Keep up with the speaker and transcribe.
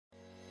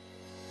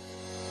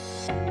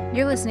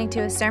You're listening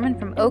to a sermon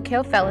from Oak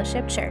Hill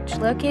Fellowship Church,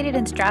 located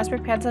in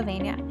Strasburg,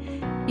 Pennsylvania.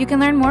 You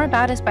can learn more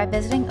about us by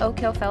visiting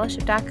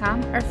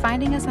oakhillfellowship.com or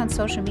finding us on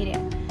social media.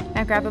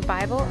 Now grab a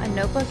Bible, a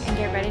notebook, and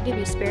get ready to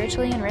be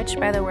spiritually enriched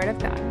by the Word of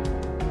God.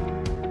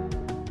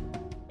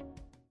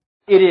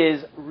 It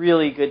is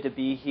really good to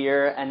be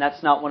here, and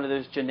that's not one of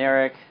those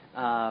generic,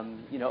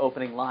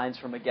 opening lines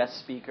from a guest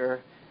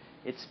speaker.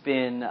 It's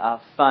been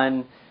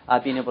fun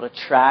being able to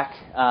track.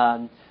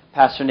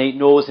 Pastor Nate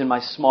Newell was in my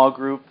small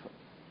group,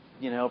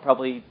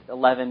 probably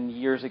 11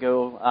 years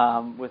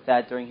ago with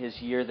that during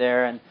his year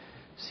there, and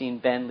seen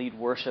Ben lead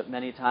worship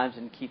many times,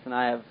 and Keith and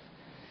I have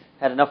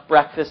had enough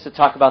breakfast to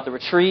talk about the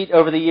retreat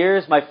over the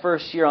years. My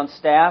first year on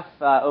staff,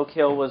 Oak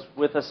Hill was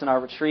with us in our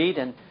retreat,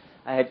 and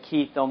I had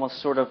Keith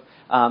almost sort of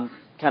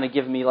kind of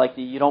giving me like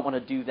the "you don't want to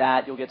do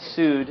that, you'll get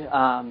sued"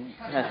 kind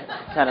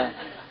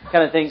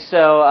of thing.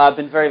 So I've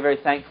been very, very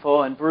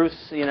thankful. And Bruce,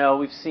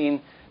 we've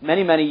seen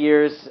many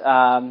years,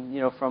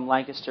 from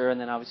Lancaster,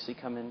 and then obviously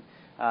coming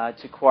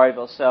to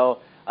Quarryville. So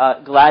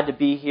glad to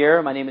be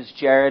here. My name is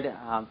Jared.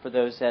 For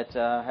those that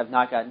have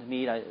not gotten to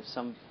meet,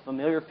 some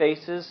familiar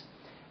faces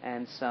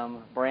and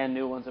some brand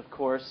new ones, of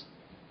course.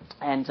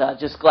 And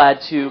just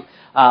glad to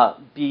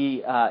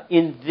be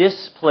in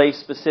this place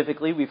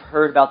specifically. We've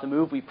heard about the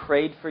move. We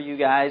prayed for you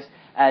guys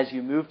as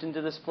you moved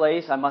into this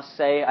place. I must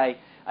say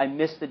I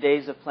missed the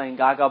days of playing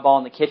gaga ball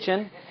in the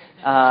kitchen,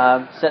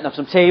 setting up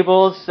some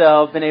tables.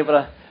 So I've been able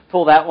to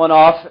pull that one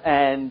off.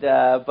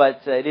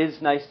 But it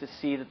is nice to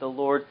see that the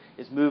Lord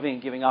is moving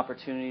and giving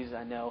opportunities.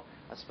 I know,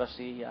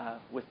 especially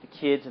with the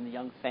kids and the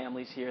young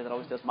families here, that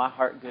always does my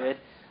heart good.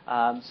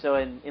 So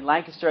in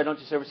Lancaster, I don't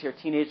just oversee our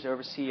teenagers, I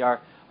oversee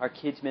our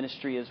kids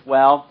ministry as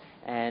well.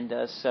 And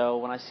so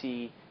when I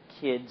see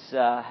kids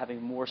having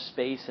more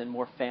space and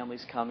more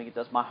families coming, it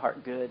does my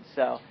heart good.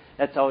 So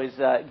that's always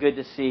good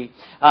to see.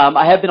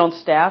 I have been on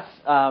staff,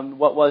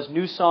 what was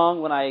New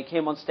Song when I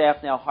came on staff,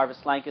 now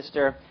Harvest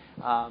Lancaster,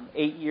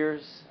 8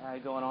 years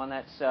going on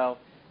that. So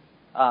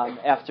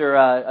after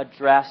a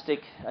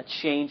drastic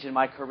change in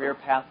my career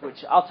path,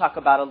 which I'll talk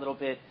about a little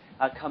bit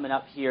coming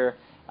up here,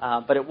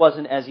 but it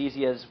wasn't as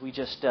easy as we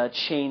just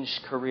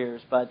changed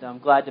careers. But I'm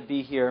glad to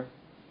be here.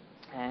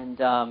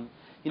 And,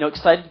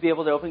 excited to be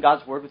able to open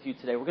God's Word with you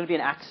today. We're going to be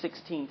in Acts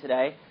 16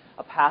 today,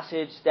 a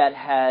passage that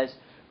has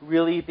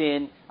really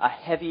been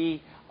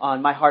heavy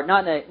on my heart,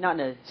 not in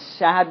a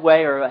sad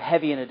way or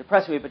heavy in a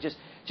depressing way, but just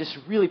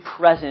really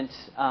present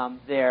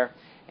there.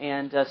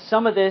 And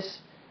some of this,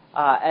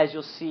 as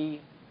you'll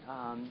see,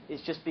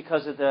 is just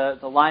because of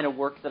the line of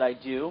work that I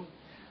do.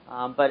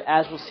 But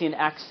as we'll see in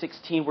Acts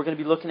 16, we're going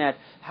to be looking at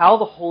how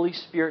the Holy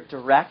Spirit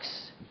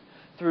directs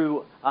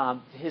through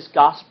His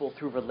gospel,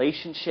 through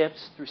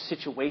relationships, through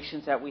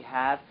situations that we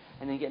have,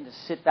 and then getting to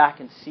sit back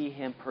and see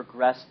Him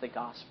progress the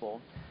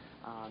gospel.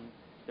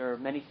 There are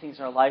many things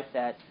in our life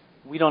that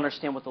we don't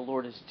understand what the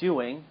Lord is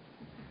doing,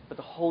 but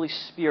the Holy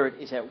Spirit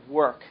is at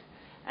work.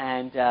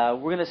 And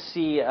we're going to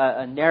see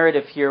a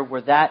narrative here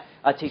where that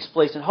takes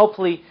place, and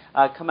hopefully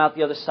come out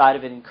the other side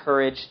of it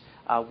encouraged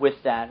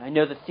with that. I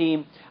know the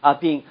theme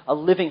being a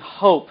living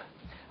hope.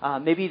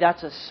 Maybe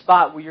that's a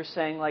spot where you're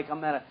saying, like,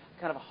 I'm at a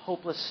kind of a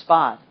hopeless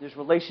spot. There's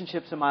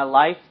relationships in my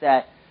life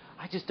that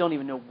I just don't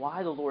even know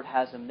why the Lord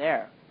has them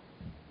there.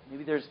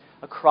 Maybe there's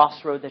a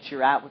crossroad that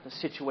you're at with a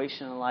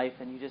situation in life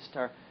and you just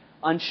are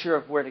unsure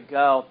of where to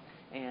go.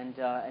 And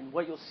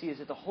what you'll see is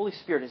that the Holy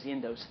Spirit is in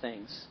those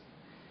things.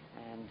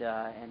 And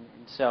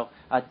so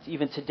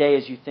even today,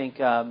 as you think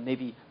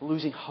maybe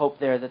losing hope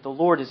there, that the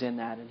Lord is in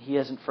that and He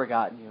hasn't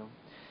forgotten you.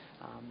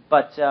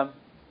 But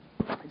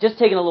just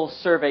taking a little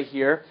survey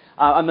here.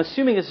 I'm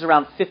assuming this is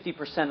around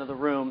 50% of the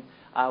room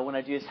when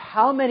I do this.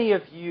 How many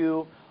of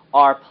you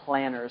are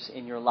planners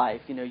in your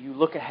life? You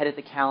look ahead at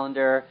the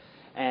calendar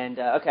and,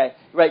 okay,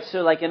 right,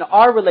 so like in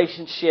our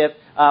relationship,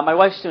 my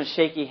wife's doing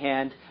shaky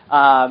hand.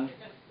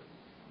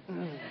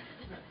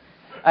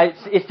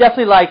 It's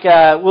definitely like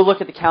we'll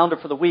look at the calendar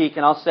for the week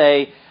and I'll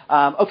say,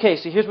 okay,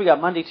 so here's we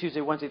got Monday, Tuesday,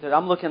 Wednesday, Thursday.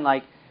 I'm looking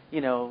like,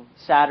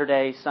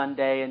 Saturday,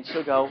 Sunday, and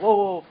she'll go,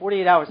 whoa,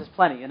 48 hours is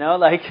plenty,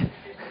 like,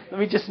 let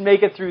me just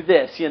make it through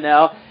this,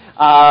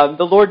 The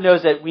Lord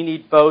knows that we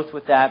need both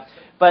with that.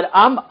 But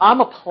I'm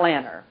a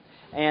planner,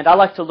 and I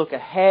like to look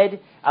ahead.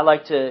 I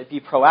like to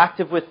be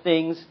proactive with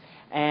things,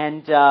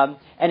 and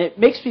it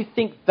makes me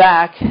think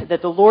back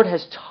that the Lord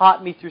has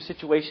taught me through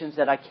situations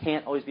that I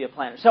can't always be a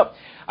planner. So,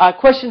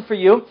 question for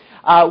you: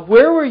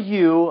 where were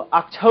you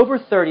October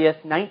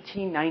 30th,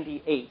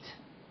 1998?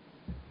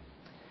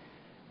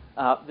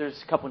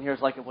 There's a couple in here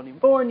who's like I wasn't even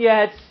born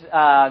yet,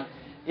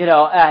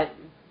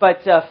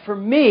 But for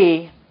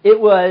me, it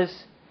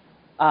was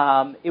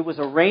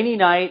a rainy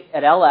night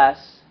at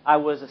LS. I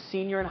was a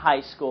senior in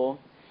high school,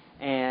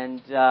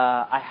 and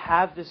I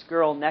have this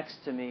girl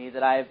next to me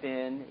that I've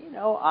been,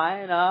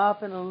 eyeing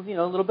up and, a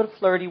little bit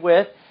flirty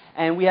with,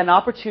 and we had an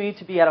opportunity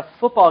to be at a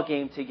football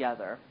game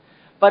together.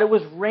 But it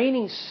was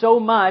raining so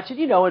much, and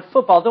in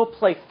football, they'll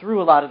play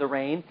through a lot of the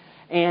rain,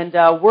 and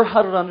we're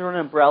huddled under an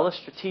umbrella.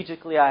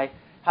 Strategically, I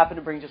happen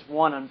to bring just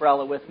one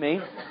umbrella with me.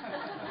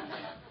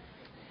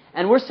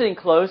 And we're sitting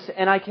close,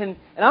 and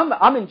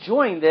I'm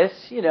enjoying this,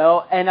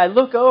 and I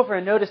look over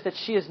and notice that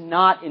she is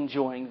not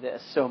enjoying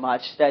this so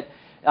much, that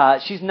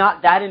she's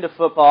not that into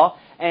football,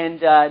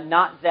 and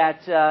not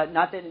that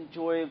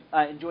enjoying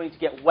to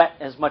get wet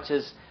as much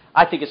as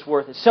I think it's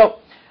worth it. So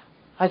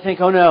I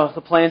think, oh no,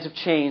 the plans have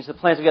changed. The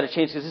plans have got to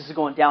change because this is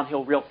going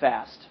downhill real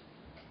fast.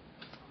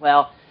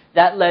 Well,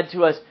 that led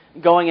to us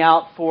going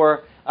out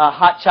for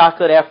hot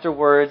chocolate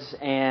afterwards,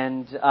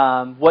 and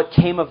what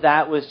came of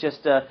that was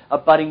just a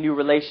budding new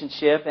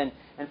relationship. And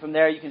from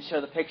there, you can show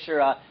the picture.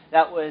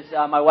 That was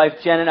my wife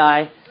Jen and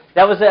I.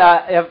 That was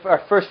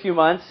our first few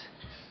months.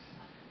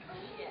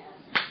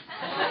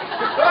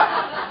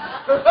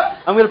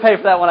 I'm going to pay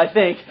for that one, I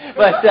think.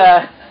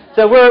 But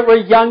so we're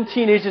young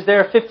teenagers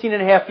there, 15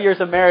 and a half years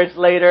of marriage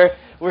later.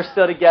 We're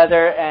still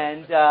together,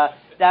 and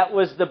that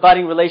was the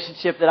budding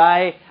relationship that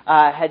I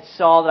had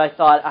saw, that I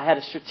thought I had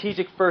a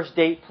strategic first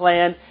date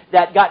plan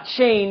that got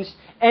changed,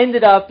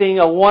 ended up being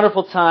a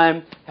wonderful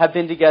time, have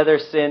been together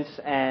since,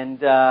 and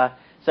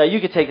so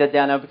you could take that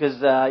down now because,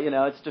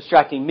 it's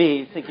distracting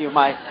me, thinking of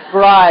my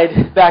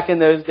bride back in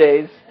those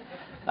days.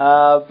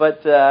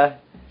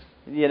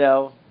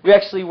 We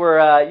actually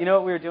were, you know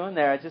what we were doing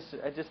there? I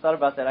just thought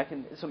about that.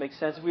 This will make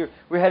sense. We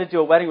were headed to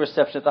a wedding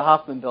reception at the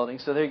Hoffman Building,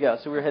 so there you go.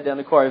 So we were headed down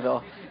to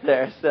Quarryville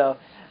there. So,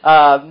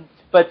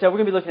 but we're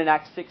going to be looking at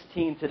Acts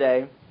 16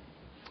 today,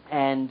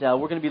 and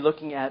we're going to be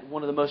looking at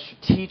one of the most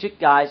strategic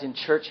guys in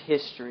church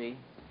history,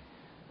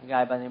 a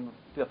guy by the name of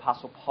the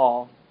Apostle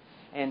Paul,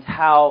 and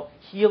how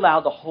he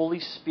allowed the Holy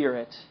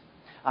Spirit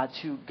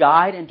to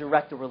guide and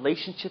direct the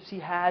relationships he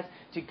has,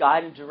 to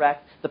guide and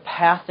direct the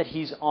path that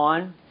he's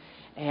on.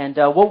 And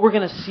what we're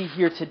going to see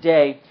here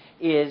today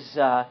is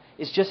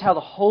just how the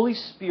Holy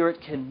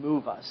Spirit can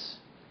move us.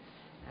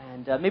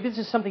 And maybe this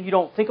is something you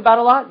don't think about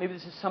a lot. Maybe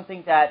this is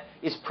something that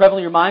is prevalent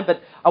in your mind.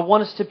 But I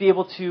want us to be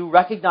able to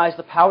recognize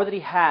the power that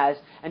He has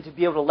and to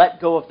be able to let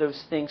go of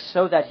those things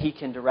so that He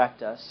can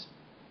direct us.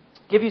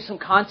 Give you some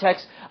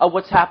context of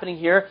what's happening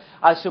here.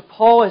 So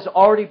Paul has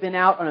already been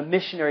out on a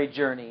missionary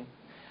journey.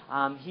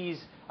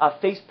 He's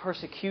faced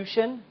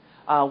persecution.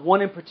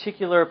 One in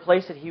particular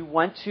place that he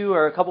went to,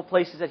 or a couple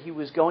places that he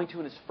was going to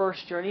in his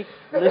first journey,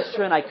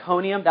 Lystra and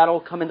Iconium.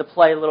 That'll come into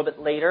play a little bit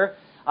later.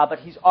 But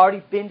he's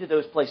already been to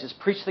those places,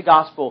 preached the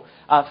gospel,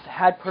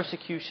 had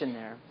persecution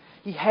there.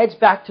 He heads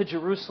back to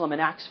Jerusalem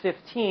in Acts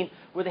 15,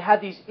 where they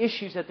have these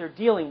issues that they're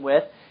dealing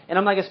with. And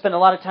I'm not going to spend a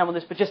lot of time on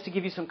this, but just to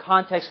give you some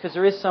context, because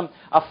there is some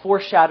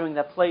foreshadowing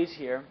that plays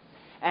here.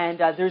 And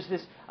there's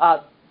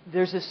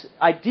this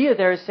idea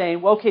there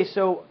saying, well, okay,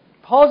 so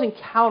Paul's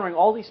encountering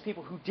all these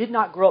people who did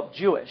not grow up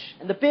Jewish.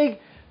 And the big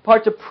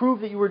part to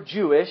prove that you were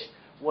Jewish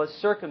was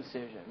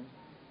circumcision.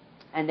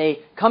 And they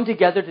come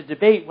together to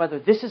debate whether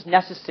this is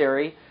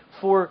necessary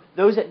for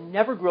those that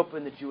never grew up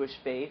in the Jewish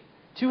faith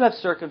to have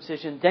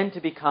circumcision, then to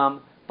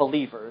become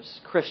believers,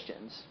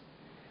 Christians.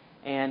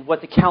 And what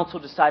the council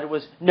decided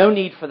was no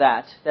need for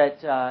that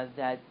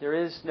there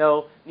is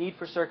no need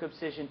for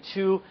circumcision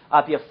to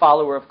be a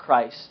follower of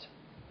Christ.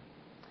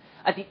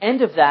 At the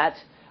end of that,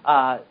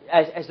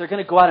 as they're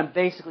going to go out and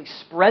basically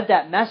spread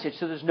that message,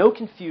 so there's no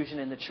confusion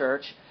in the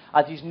church,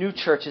 these new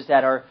churches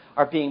that are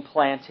being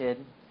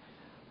planted,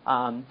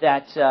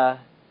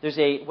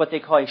 there's what they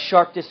call a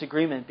sharp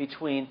disagreement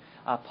between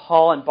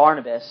Paul and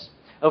Barnabas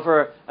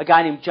over a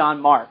guy named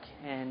John Mark.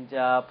 And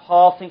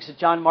Paul thinks that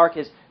John Mark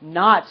is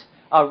not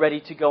ready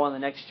to go on the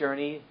next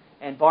journey,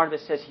 and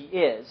Barnabas says he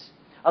is.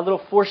 A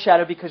little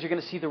foreshadow, because you're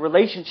going to see the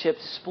relationship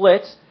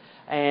split,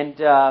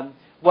 and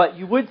what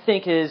you would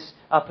think is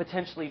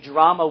potentially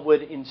drama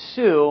would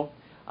ensue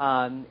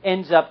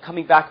ends up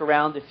coming back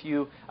around if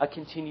you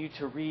continue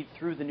to read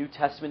through the New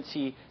Testament.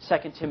 See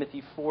 2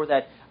 Timothy 4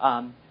 that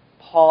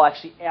Paul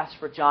actually asks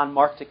for John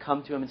Mark to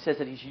come to him and says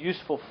that he's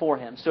useful for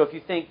him. So if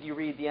you think you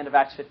read the end of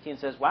Acts 15 and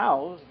says,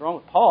 wow, what's wrong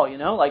with Paul?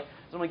 Like,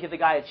 doesn't want to give the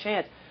guy a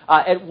chance.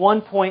 At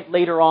one point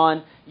later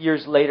on,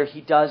 years later,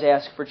 he does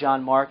ask for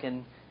John Mark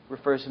and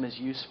refers him as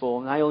useful.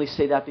 And I only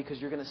say that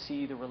because you're going to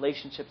see the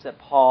relationships that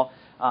Paul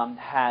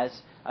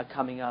has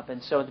coming up.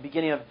 And so at the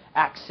beginning of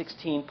Acts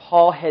 16,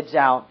 Paul heads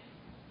out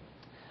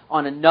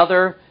on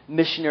another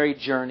missionary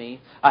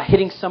journey,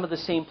 hitting some of the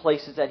same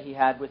places that he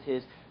had with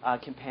his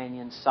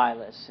companion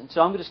Silas. And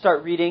so I'm going to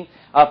start reading,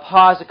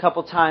 pause a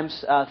couple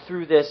times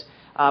through this,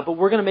 but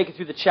we're going to make it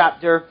through the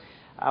chapter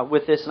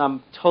with this, and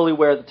I'm totally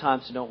aware of the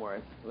time, so don't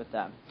worry with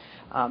that.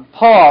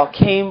 Paul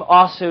came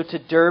also to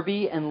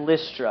Derbe and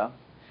Lystra.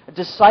 A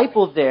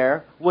disciple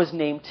there was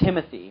named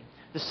Timothy,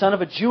 the son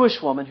of a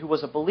Jewish woman who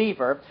was a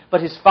believer,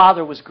 but his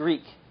father was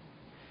Greek.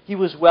 He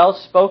was well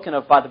spoken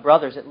of by the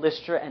brothers at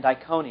Lystra and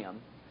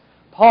Iconium.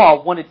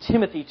 Paul wanted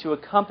Timothy to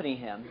accompany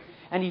him,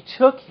 and he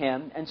took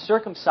him and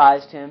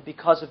circumcised him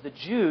because of the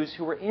Jews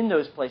who were in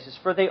those places,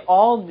 for they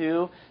all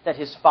knew that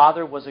his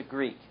father was a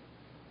Greek.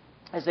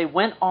 As they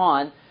went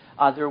on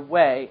their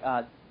way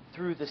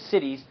through the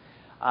cities,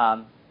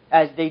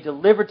 as they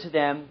delivered to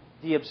them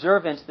the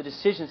observance, the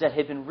decisions that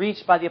had been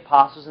reached by the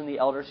apostles and the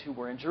elders who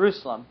were in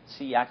Jerusalem.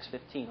 See Acts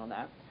 15 on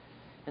that.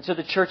 And so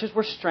the churches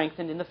were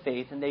strengthened in the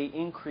faith, and they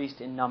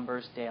increased in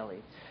numbers daily.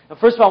 Now,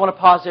 first of all, I want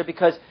to pause there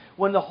because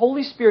when the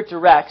Holy Spirit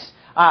directs,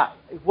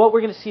 what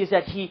we're going to see is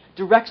that He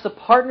directs the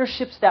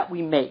partnerships that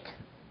we make,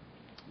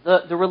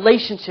 the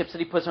relationships that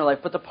He puts in our life.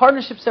 But the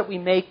partnerships that we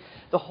make,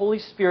 the Holy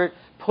Spirit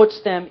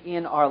puts them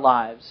in our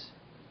lives.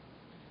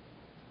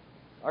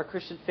 Our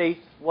Christian faith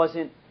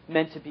wasn't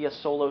meant to be a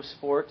solo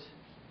sport.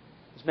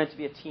 It was meant to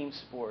be a team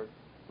sport.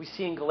 We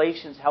see in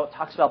Galatians how it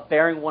talks about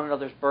bearing one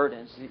another's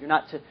burdens. You're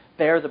not to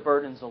bear the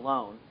burdens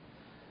alone,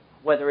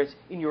 whether it's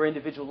in your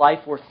individual life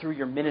or through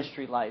your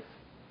ministry life.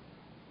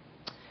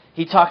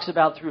 He talks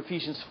about, through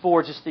Ephesians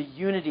 4, just the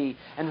unity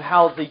and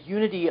how the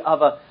unity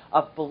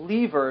of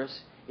believers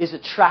is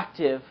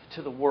attractive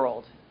to the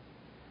world.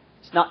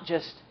 It's not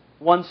just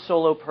one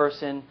solo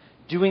person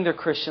doing their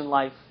Christian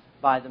life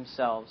by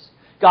themselves.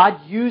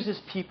 God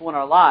uses people in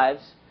our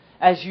lives,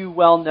 as you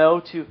well know,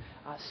 to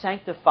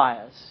sanctify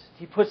us.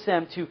 He puts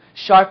them to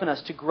sharpen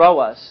us, to grow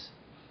us.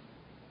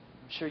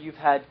 I'm sure you've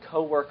had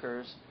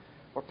co-workers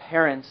or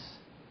parents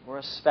or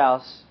a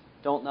spouse,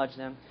 don't nudge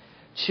them,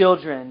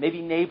 children,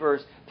 maybe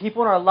neighbors,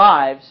 people in our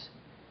lives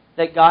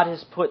that God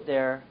has put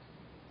there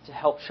to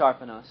help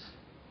sharpen us.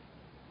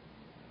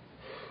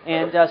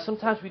 And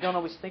sometimes we don't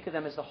always think of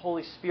them as the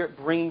Holy Spirit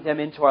bringing them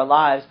into our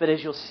lives, but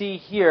as you'll see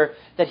here,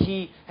 that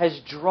He has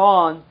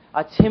drawn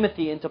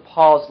Timothy into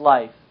Paul's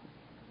life.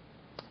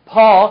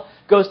 Paul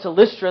goes to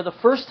Lystra. The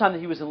first time that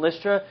he was in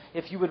Lystra,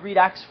 if you would read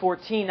Acts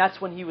 14, that's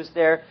when he was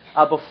there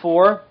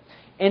before.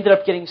 Ended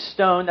up getting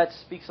stoned. That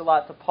speaks a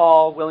lot to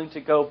Paul, willing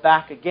to go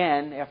back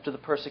again after the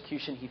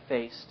persecution he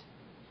faced.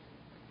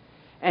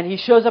 And he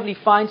shows up and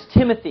he finds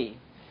Timothy.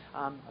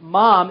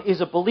 Mom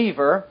is a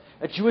believer,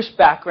 a Jewish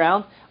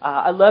background.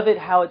 I love it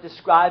how it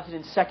describes it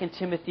in 2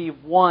 Timothy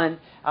 1,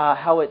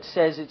 how it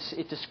says,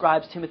 it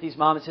describes Timothy's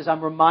mom. It says,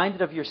 I'm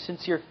reminded of your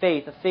sincere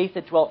faith, a faith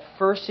that dwelt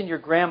first in your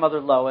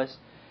grandmother Lois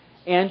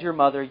and your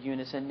mother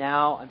Eunice, and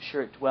now I'm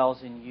sure it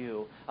dwells in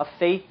you. A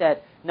faith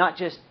that not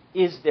just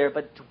is there,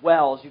 but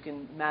dwells. You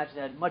can imagine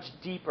that much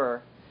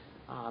deeper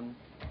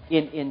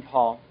in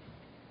Paul.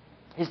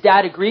 His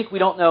dad, a Greek, we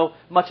don't know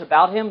much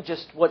about him,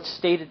 just what's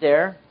stated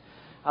there.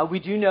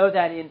 We do know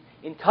that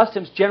in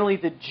customs, generally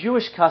the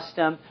Jewish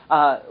custom,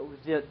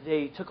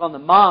 they took on the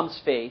mom's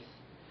faith.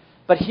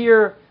 But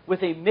here,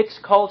 with a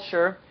mixed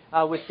culture,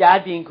 with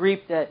dad being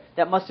Greek,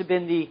 that must have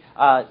been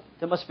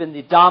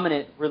the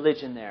dominant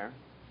religion there.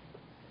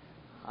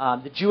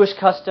 The Jewish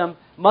custom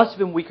must have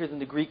been weaker than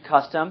the Greek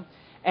custom.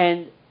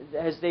 And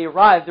as they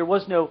arrived, there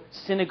was no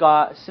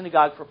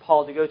synagogue for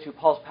Paul to go to.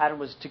 Paul's pattern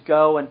was to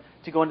go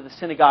into the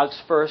synagogues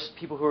first,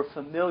 people who were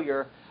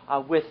familiar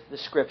with the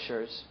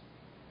Scriptures.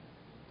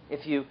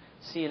 If you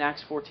see in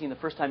Acts 14, the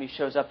first time he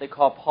shows up, they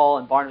call Paul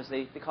and Barnabas,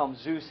 they call him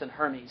Zeus and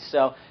Hermes.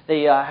 So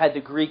they had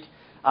the Greek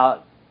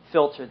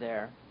filter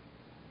there.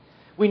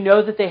 We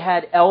know that they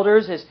had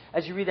elders,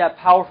 as you read that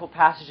powerful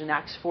passage in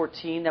Acts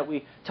 14 that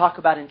we talk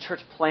about in church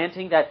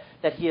planting, that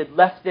he had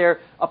left their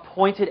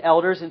appointed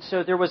elders. And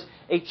so there was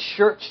a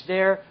church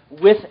there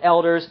with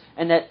elders,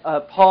 and that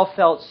Paul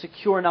felt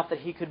secure enough that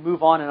he could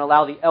move on and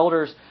allow the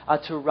elders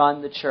to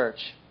run the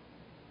church.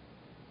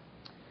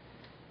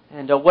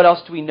 And what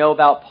else do we know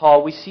about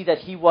Paul? We see that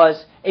he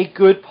was a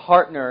good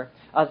partner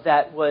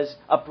that was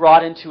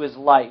brought into his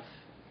life.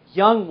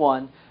 Young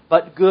one,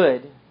 but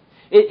good.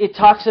 It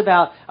talks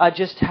about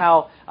just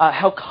how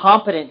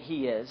competent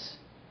he is.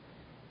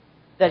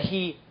 That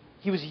he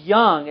was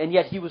young, and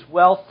yet he was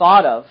well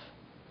thought of.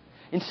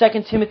 In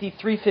 2 Timothy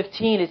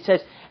 3:15, it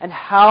says, and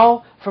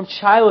how from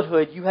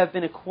childhood you have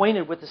been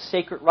acquainted with the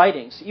sacred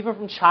writings. Even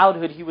from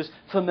childhood he was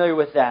familiar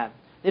with that.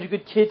 They had a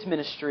good kids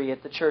ministry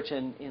at the church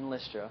in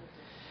Lystra.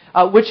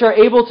 Which are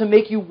able to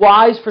make you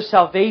wise for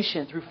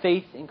salvation through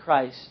faith in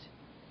Christ.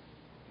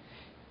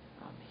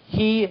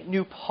 He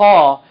knew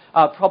Paul,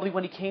 probably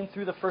when he came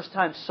through the first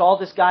time, saw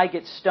this guy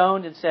get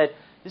stoned and said,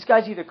 this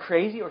guy's either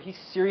crazy or he's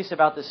serious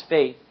about this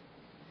faith.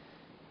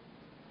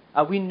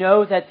 We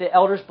know that the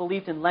elders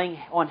believed in laying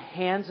on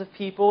hands of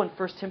people. In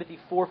 1 Timothy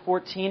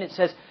 4:14, it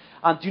says,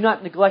 do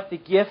not neglect the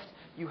gift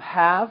you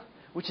have,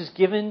 which is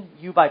given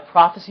you by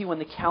prophecy when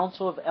the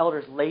council of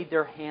elders laid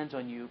their hands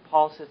on you.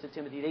 Paul says to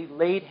Timothy, they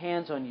laid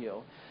hands on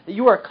you, that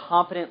you are a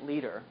competent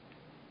leader.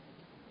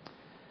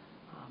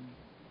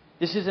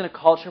 This is in a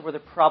culture where there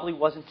probably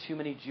wasn't too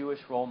many Jewish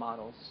role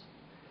models.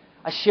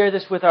 I share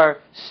this with our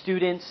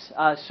students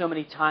so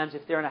many times.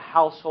 If they're in a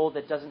household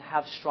that doesn't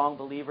have strong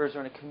believers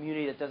or in a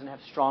community that doesn't have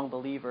strong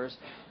believers,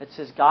 that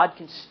says God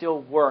can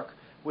still work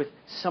with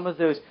some of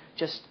those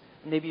just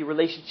maybe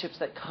relationships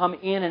that come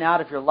in and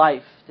out of your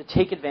life to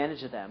take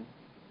advantage of them.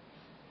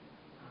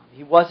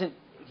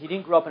 He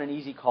didn't grow up in an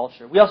easy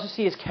culture. We also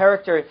see his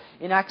character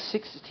in Acts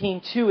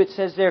 16:2. It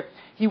says there,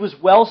 he was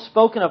well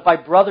spoken of by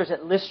brothers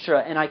at Lystra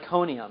and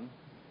Iconium.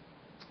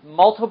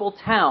 Multiple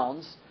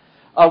towns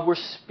were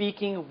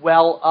speaking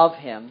well of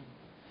him.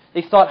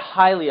 They thought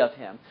highly of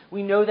him.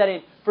 We know that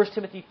in 1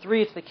 Timothy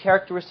 3, it's the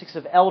characteristics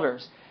of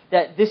elders.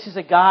 That this is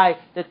a guy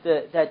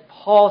that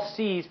Paul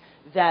sees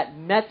that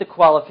met the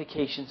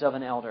qualifications of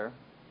an elder.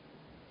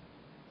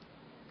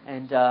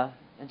 And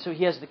And so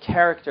he has the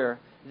character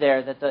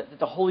there that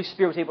the Holy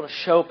Spirit was able to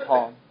show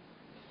Paul.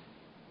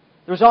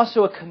 There was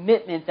also a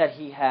commitment that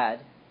he had.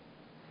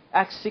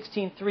 Acts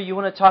 16:3, you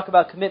want to talk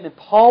about commitment.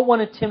 Paul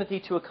wanted Timothy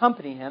to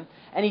accompany him,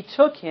 and he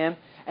took him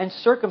and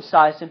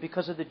circumcised him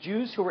because of the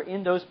Jews who were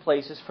in those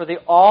places, for they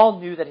all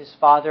knew that his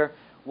father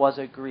was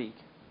a Greek.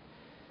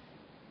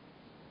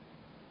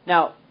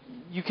 Now,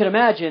 you can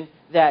imagine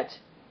that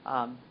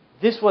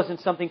this wasn't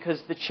something,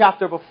 because the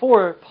chapter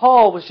before,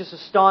 Paul was just a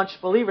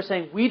staunch believer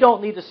saying, we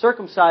don't need to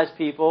circumcise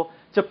people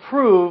to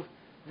prove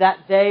that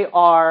they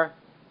are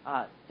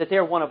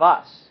one of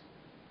us.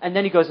 And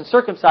then he goes and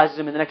circumcises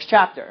him in the next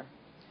chapter.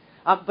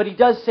 But he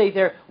does say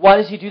there, why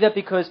does he do that?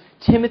 Because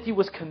Timothy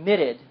was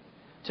committed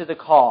to the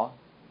call.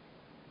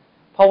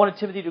 Paul wanted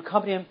Timothy to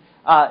accompany him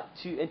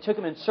and took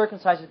him and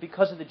circumcised him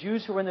because of the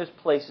Jews who were in those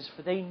places,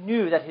 for they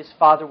knew that his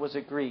father was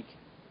a Greek.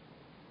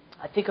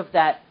 I think of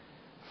that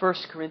 1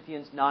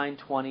 Corinthians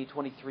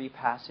 9:20-23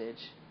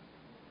 passage,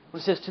 when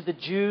it says, to the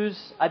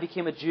Jews I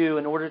became a Jew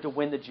in order to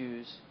win the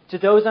Jews. To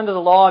those under the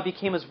law I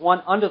became as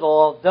one under the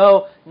law,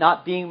 though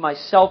not being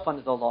myself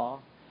under the law,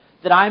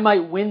 that I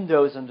might win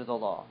those under the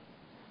law.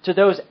 To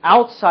those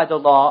outside the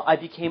law I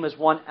became as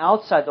one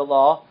outside the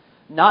law,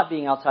 not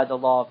being outside the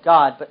law of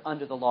God, but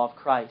under the law of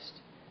Christ,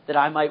 that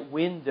I might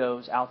win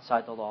those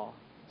outside the law.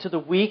 To the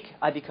weak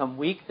I become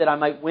weak, that I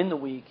might win the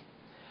weak.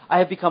 I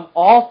have become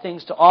all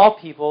things to all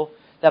people,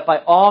 that by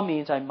all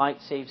means I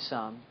might save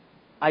some.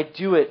 I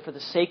do it for the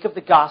sake of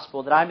the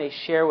gospel, that I may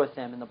share with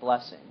them in the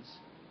blessings.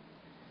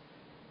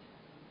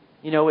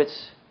 You know,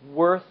 it's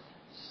worth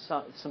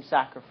some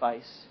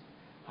sacrifice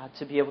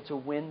to be able to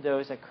win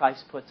those that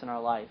Christ puts in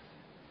our life.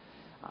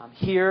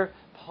 Here,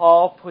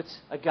 Paul puts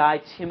a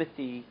guy,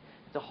 Timothy,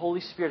 the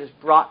Holy Spirit has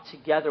brought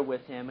together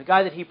with him. A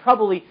guy that he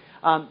probably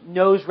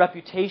knows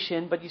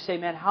reputation, but you say,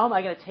 man, how am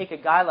I going to take a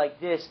guy like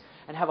this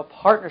and have a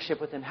partnership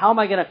with him? How am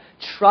I going to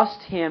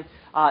trust him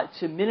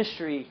to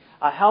ministry?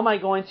 How am I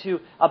going to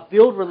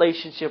build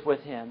relationship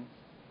with him?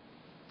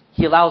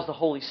 He allows the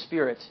Holy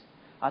Spirit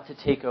to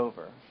take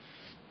over.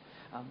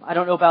 I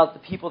don't know about the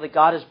people that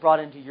God has brought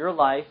into your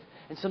life,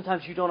 and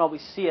sometimes you don't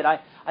always see it.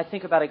 I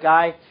think about a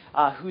guy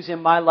who's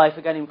in my life,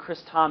 a guy named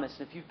Chris Thomas.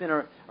 And if you've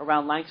been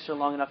around Lancaster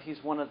long enough,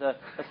 he's one of the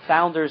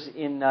founders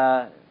in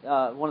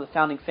one of the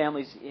founding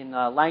families in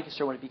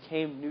Lancaster when it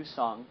became New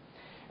Song.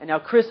 And now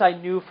Chris I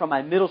knew from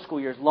my middle school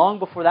years, long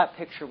before that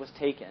picture was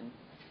taken.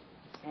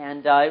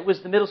 And it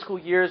was the middle school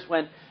years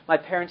when my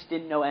parents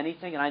didn't know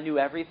anything and I knew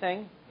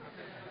everything.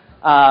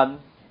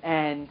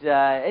 And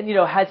you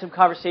know, had some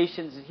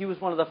conversations. And he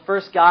was one of the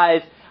first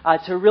guys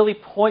to really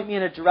point me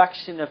in a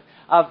direction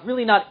of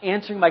really not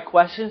answering my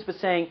questions, but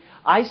saying,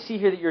 I see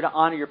here that you're to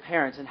honor your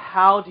parents, and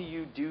how do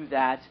you do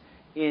that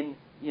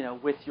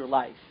with your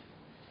life?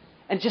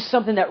 And just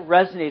something that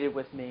resonated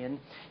with me. And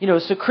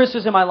so Chris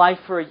was in my life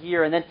for a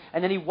year, and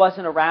then he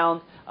wasn't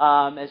around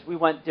as we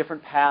went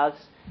different paths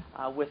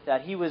with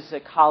that. He was a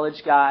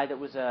college guy that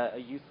was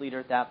a youth leader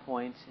at that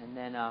point, and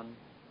then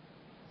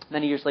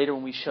many years later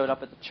when we showed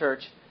up at the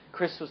church,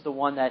 Chris was the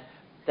one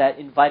that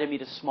invited me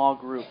to small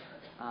group.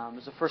 It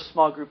was the first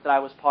small group that I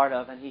was part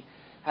of, and he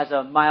has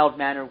a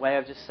mild-mannered way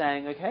of just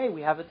saying, like, hey,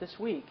 we have it this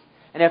week.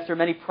 And after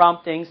many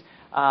promptings,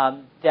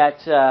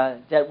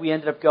 that we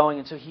ended up going,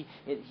 and so he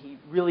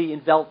really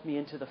enveloped me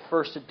into the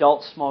first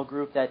adult small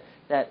group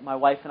that my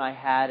wife and I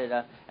had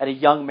at a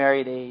young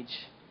married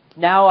age.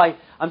 Now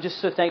I'm just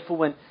so thankful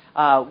when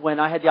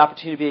I had the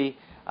opportunity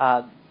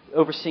to be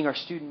overseeing our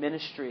student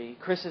ministry.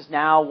 Chris is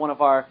now one of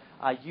our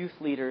youth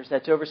leaders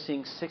that's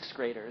overseeing sixth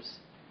graders.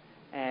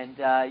 And,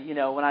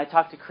 when I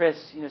talked to Chris,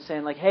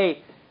 saying like,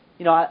 hey,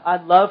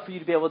 I'd love for you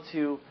to be able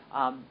to,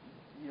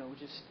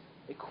 just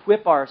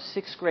equip our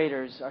sixth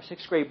graders, our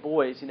sixth grade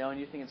boys, and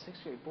you're thinking,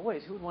 sixth grade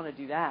boys, who would want to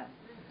do that?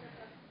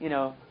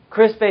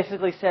 Chris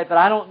basically said, but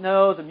I don't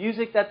know the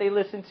music that they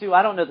listen to.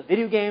 I don't know the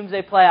video games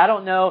they play. I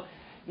don't know,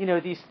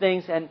 these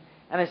things. And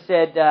I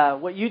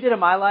said, what you did in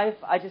my life,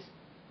 I just,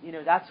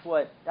 that's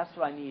what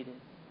I needed.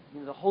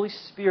 The Holy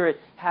Spirit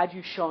had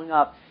you showing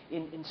up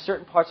in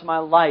certain parts of my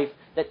life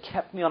that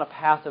kept me on a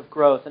path of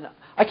growth. And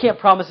I can't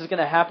promise it's going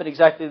to happen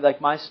exactly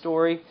like my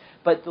story,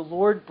 but the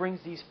Lord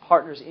brings these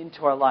partners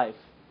into our life.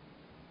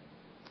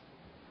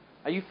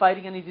 Are you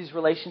fighting any of these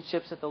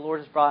relationships that the Lord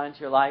has brought into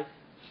your life?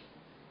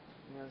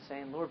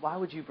 Saying, Lord, why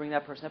would you bring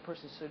that person? That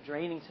person is so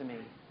draining to me.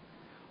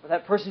 Or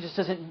that person just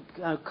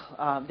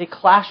doesn't, they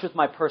clash with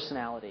my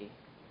personality.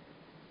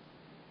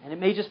 And it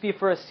may just be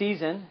for a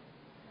season,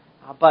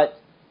 but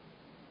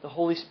the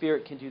Holy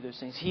Spirit can do those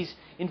things. He's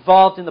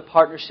involved in the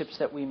partnerships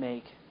that we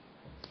make.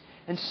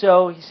 And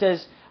so he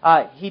says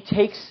he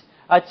takes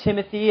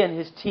Timothy and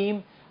his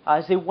team.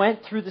 As they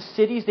went through the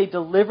cities, they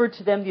delivered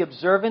to them the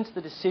observance,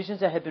 the decisions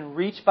that had been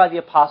reached by the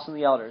apostles and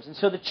the elders. And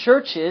so the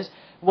churches,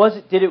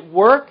 did it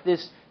work?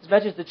 This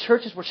message, the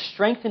churches were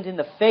strengthened in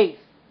the faith,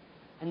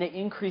 and they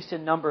increased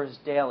in numbers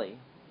daily.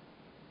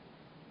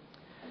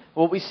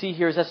 What we see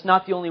here is that's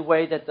not the only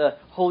way that the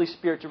Holy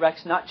Spirit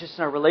directs, not just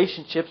in our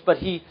relationships, but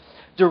He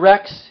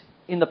directs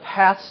in the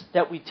paths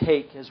that we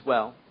take as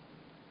well.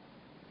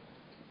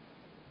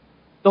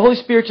 The Holy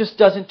Spirit just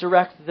doesn't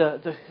direct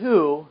the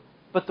who,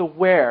 but the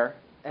where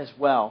as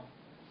well.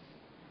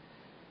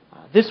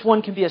 This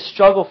one can be a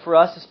struggle for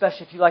us,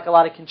 especially if you like a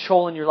lot of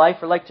control in your life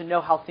or like to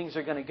know how things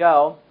are going to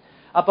go.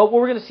 But what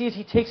we're going to see is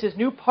he takes his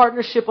new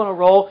partnership on a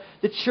roll.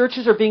 The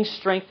churches are being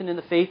strengthened in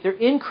the faith. They're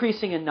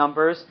increasing in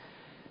numbers.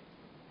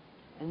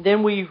 And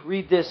then we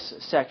read this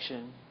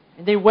section.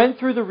 And they went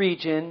through the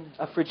region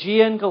of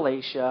Phrygia and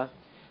Galatia,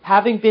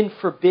 having been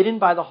forbidden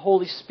by the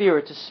Holy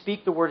Spirit to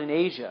speak the word in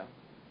Asia.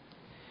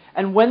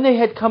 And when they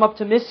had come up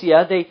to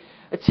Mysia, they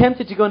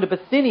attempted to go into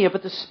Bithynia,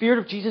 but the Spirit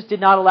of Jesus did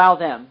not allow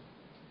them.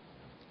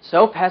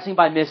 So, passing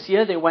by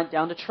Mysia, they went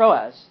down to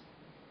Troas.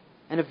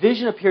 And a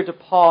vision appeared to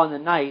Paul in the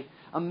night.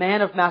 A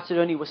man of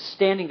Macedonia was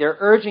standing there,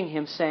 urging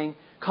him, saying,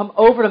 "Come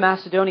over to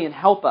Macedonia and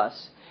help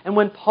us." And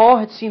when Paul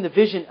had seen the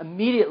vision,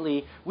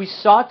 immediately we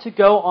sought to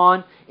go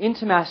on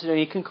into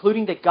Macedonia,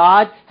 concluding that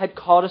God had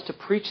called us to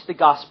preach the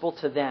gospel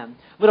to them.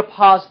 I'm going to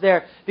pause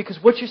there,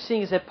 because what you're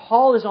seeing is that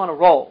Paul is on a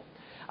roll.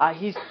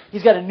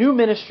 He's got a new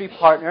ministry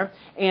partner.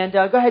 And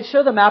go ahead,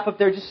 show the map up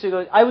there. Just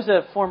so I was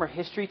a former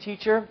history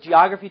teacher,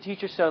 geography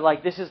teacher, so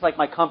this is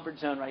my comfort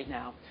zone right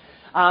now.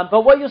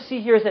 But what you'll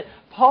see here is that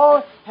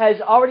Paul has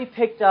already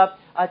picked up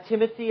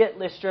Timothy at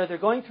Lystra. They're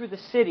going through the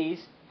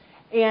cities,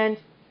 and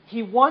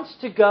he wants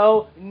to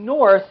go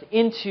north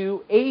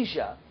into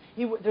Asia.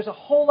 There's a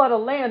whole lot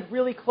of land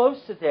really close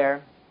to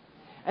there.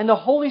 And the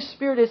Holy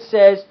Spirit, it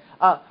says,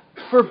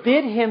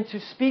 forbid him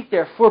to speak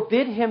there,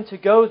 forbid him to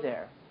go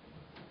there.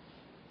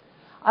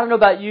 I don't know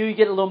about you, you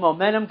get a little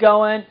momentum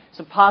going,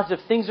 some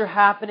positive things are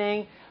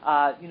happening.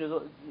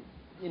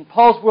 In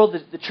Paul's world,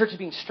 the church is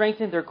being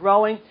strengthened, they're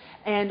growing.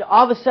 And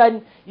all of a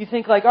sudden, you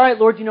think all right,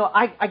 Lord,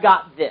 I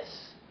got this.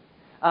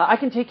 I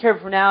can take care of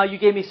it for now. You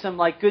gave me some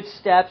good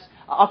steps.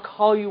 I'll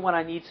call you when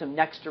I need some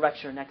next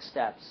direction or next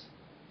steps.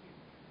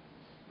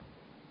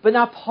 But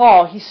not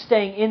Paul. He's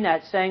staying in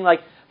that, saying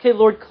okay,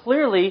 Lord,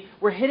 clearly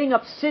we're hitting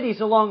up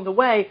cities along the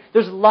way.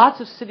 There's lots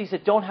of cities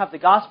that don't have the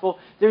gospel.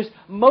 There's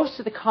most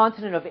of the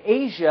continent of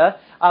Asia,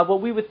 what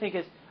we would think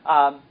is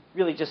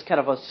really just kind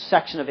of a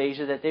section of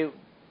Asia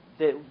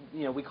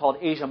that we called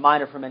Asia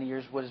Minor for many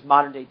years, was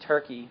modern day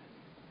Turkey.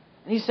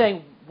 And he's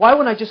saying, why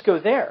wouldn't I just go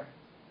there?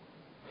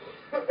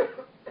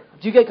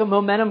 Do you get the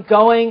momentum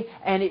going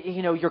and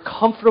you're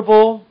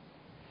comfortable?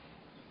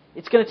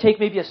 It's going to take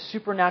maybe a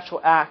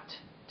supernatural act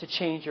to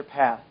change your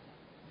path.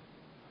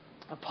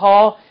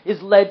 Paul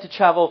is led to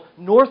travel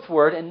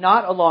northward and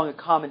not along a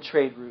common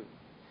trade route.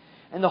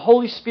 And the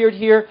Holy Spirit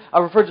here, I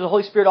refer to the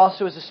Holy Spirit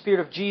also as the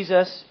Spirit of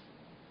Jesus,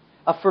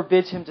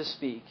 forbids him to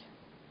speak.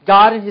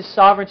 God in His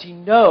sovereignty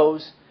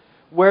knows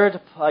where to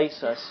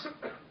place us.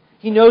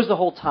 He knows the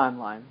whole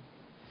timeline.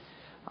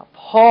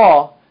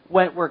 Paul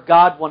went where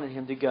God wanted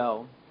him to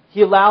go.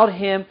 He allowed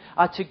him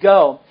to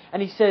go.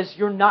 And he says,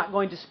 you're not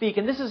going to speak.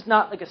 And this is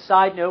not a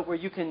side note where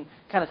you can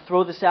kind of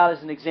throw this out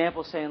as an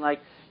example, saying I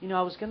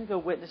was going to go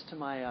witness to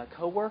my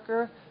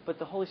coworker, but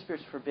the Holy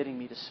Spirit's forbidding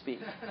me to speak,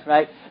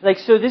 right?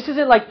 So this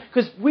isn't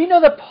because we know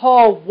that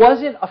Paul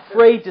wasn't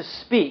afraid to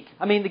speak.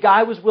 I mean, the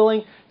guy was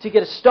willing to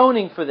get a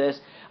stoning for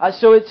this.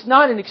 So it's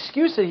not an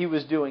excuse that he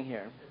was doing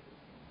here.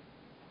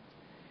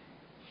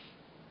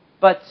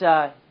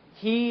 But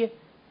he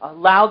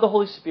allowed the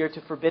Holy Spirit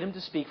to forbid him to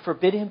speak,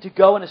 forbid him to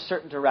go in a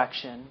certain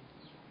direction,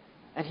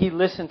 and he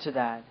listened to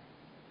that.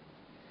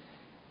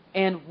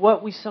 And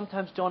what we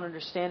sometimes don't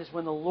understand is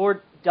when the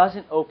Lord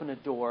doesn't open a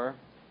door,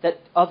 that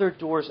other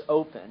doors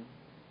open.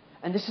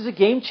 And this is a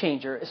game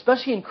changer,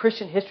 especially in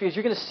Christian history, as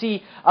you're going to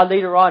see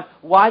later on,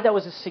 why that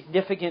was a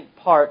significant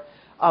part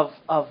of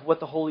what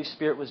the Holy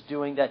Spirit was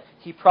doing that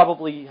he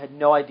probably had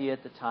no idea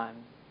at the time.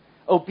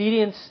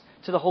 Obedience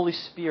to the Holy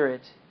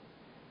Spirit,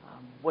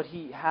 what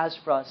He has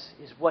for us,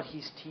 is what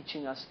He's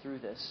teaching us through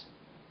this.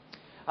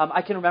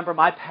 I can remember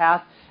my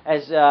path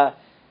as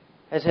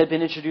had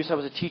been introduced. I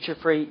was a teacher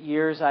for 8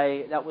 years.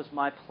 That was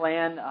my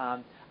plan.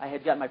 I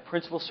had gotten my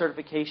principal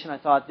certification. I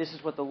thought, this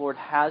is what the Lord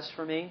has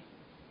for me.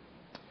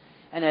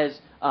 And as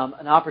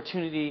an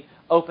opportunity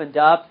opened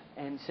up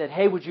and said,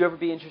 hey, would you ever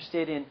be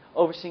interested in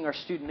overseeing our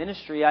student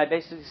ministry? I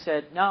basically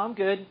said, no, I'm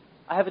good.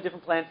 I have a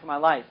different plan for my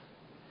life.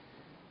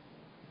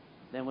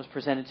 Then was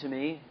presented to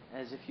me,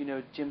 as if you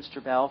know Jim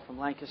Strabel from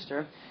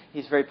Lancaster.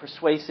 He's very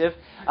persuasive.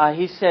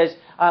 He says,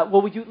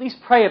 well, would you at least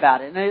pray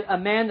about it? And a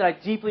man that I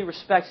deeply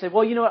respect said,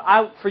 well, you know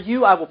what, for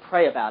you, I will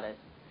pray about it.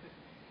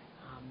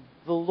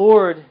 The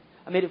Lord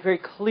made it very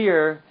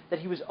clear that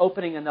He was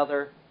opening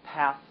another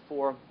path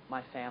for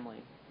my family.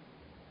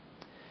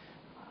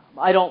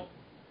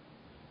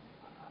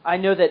 I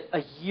know that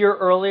a year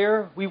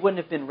earlier, we wouldn't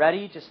have been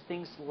ready. Just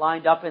things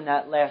lined up in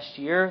that last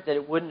year, that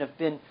it wouldn't have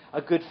been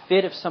a good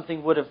fit if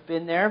something would have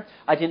been there.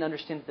 I didn't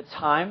understand at the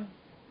time.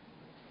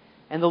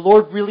 And the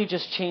Lord really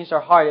just changed our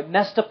heart. It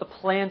messed up the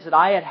plans that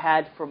I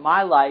had for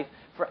my life,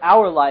 for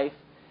our life.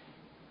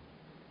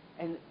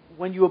 And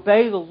when you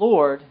obey the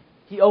Lord,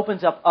 He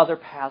opens up other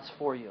paths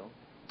for you.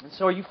 And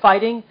so are you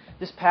fighting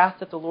this path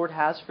that the Lord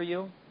has for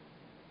you?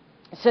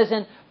 It says,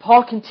 and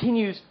Paul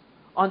continues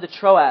on to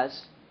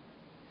Troas.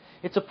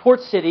 It's a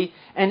port city,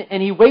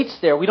 and he waits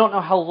there. We don't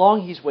know how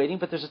long he's waiting,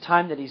 but there's a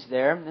time that he's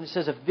there. And it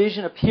says, a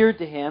vision appeared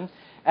to him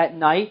at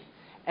night,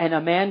 and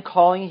a man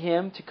calling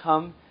him to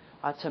come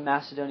to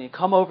Macedonia.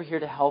 Come over here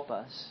to help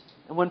us.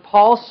 And when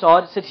Paul saw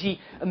it, it said he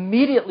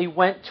immediately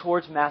went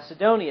towards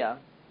Macedonia.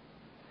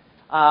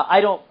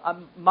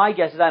 My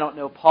guess is I don't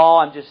know Paul.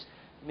 I'm just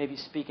maybe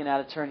speaking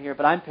out of turn here,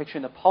 but I'm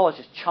picturing that Paul is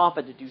just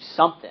chomping to do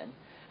something.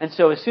 And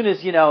so as soon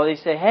as, they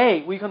say,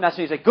 hey, we come to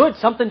Macedonia, he's like, good,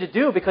 something to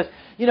do, because,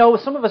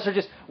 some of us are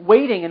just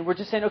waiting, and we're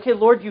just saying, okay,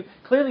 Lord, you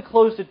clearly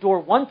closed the door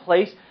one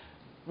place.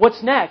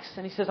 What's next?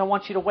 And he says, I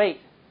want you to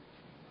wait.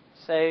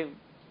 Say,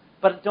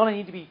 but don't I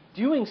need to be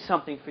doing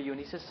something for you?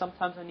 And he says,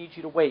 sometimes I need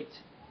you to wait.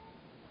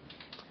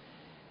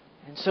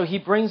 And so he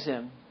brings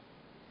him,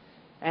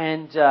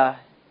 and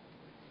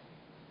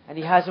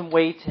he has him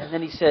wait, and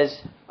then he says,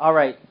 all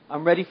right,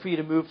 I'm ready for you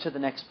to move to the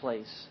next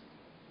place.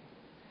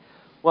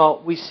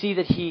 Well, we see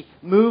that he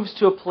moves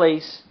to a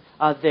place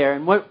there.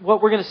 And what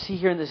we're going to see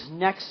here in this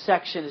next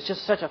section is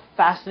just such a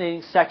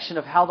fascinating section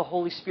of how the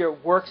Holy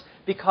Spirit works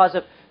because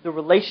of the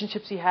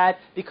relationships he had,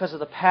 because of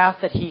the path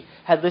that he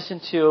had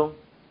listened to.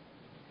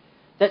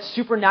 That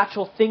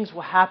supernatural things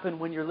will happen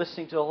when you're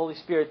listening to the Holy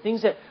Spirit.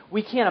 Things that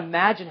we can't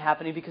imagine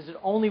happening because it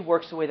only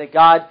works the way that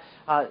God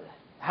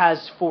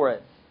has for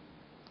it.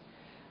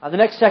 The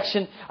next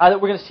section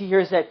that we're going to see here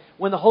is that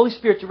when the Holy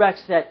Spirit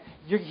directs, that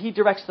He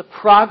directs the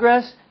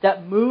progress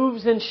that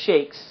moves and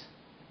shakes.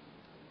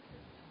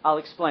 I'll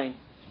explain.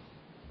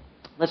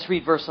 Let's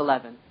read verse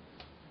 11.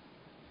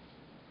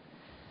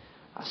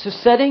 So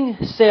setting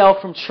sail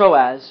from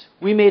Troas,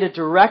 we made a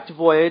direct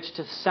voyage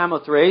to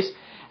Samothrace,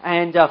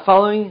 and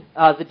following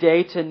the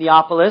day to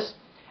Neapolis,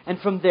 and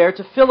from there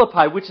to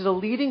Philippi, which is a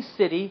leading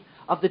city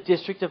of the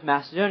district of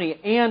Macedonia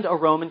and a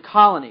Roman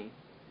colony.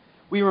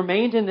 We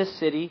remained in this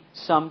city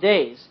some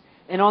days,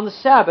 and on the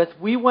Sabbath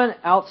we went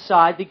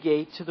outside the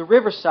gate to the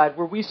riverside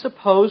where we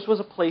supposed was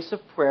a place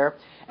of prayer,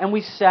 and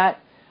we sat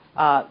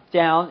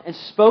down and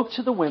spoke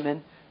to the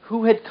women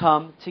who had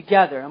come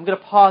together. I'm going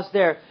to pause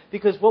there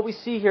because what we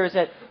see here is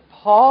that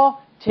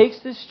Paul takes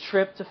this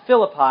trip to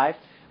Philippi,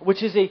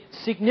 which is a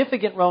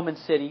significant Roman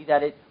city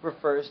that it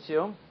refers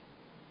to.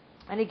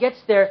 And he gets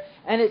there,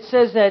 and it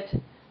says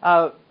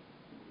that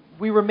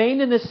we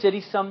remained in this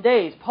city some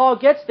days. Paul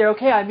gets there,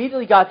 okay, I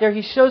immediately got there.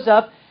 He shows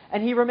up,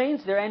 and he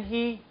remains there, and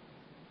he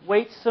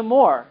waits some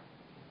more.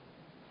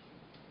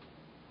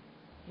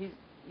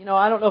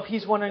 I don't know if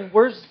he's wondering,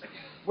 where's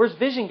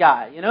Vision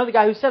Guy? The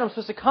guy who said I'm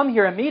supposed to come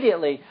here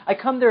immediately. I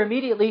come there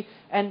immediately,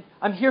 and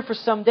I'm here for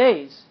some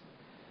days.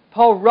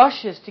 Paul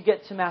rushes to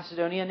get to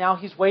Macedonia, and now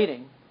he's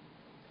waiting.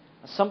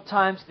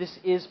 Sometimes this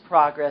is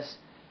progress,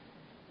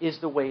 is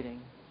the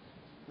waiting.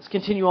 Let's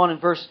continue on in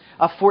verse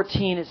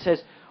 14. It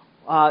says,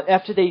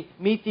 after they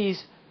meet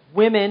these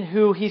women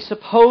who he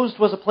supposed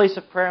was a place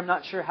of prayer, I'm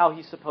not sure how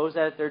he supposed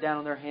that, they're down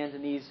on their hands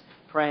and knees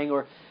praying,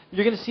 or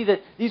you're going to see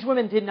that these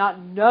women did not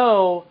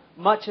know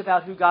much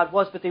about who God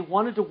was, but they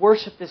wanted to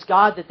worship this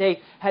God that they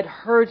had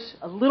heard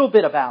a little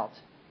bit about.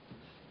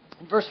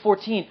 In verse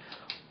 14,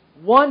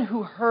 one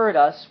who heard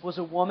us was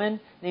a woman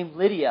named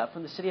Lydia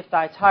from the city of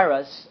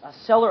Thyatira, a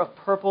seller of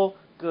purple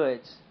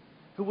goods,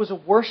 who was a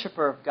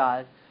worshiper of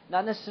God,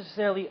 not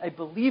necessarily a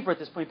believer at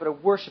this point, but a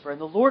worshiper. And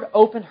the Lord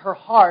opened her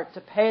heart to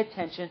pay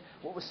attention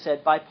to what was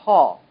said by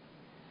Paul.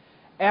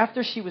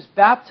 After she was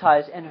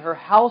baptized and her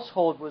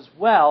household was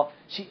well,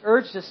 she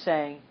urged us,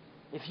 saying,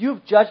 if you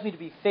have judged me to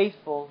be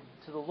faithful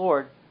to the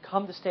Lord,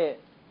 come to stay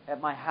at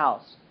my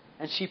house.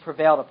 And she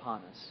prevailed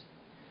upon us.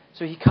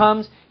 So he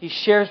comes, he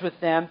shares with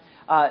them,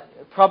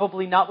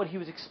 probably not what he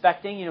was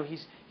expecting.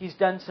 He's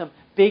done some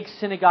big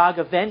synagogue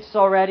events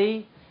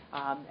already,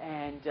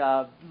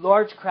 and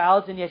large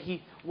crowds, and yet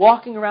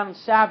walking around on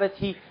Sabbath,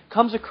 he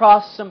comes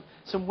across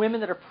some women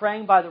that are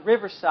praying by the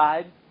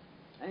riverside,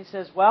 and he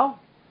says, well,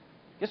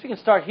 I guess we can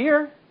start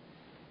here,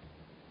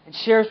 and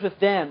shares with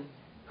them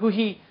who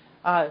he,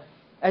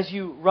 as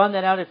you run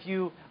that out, if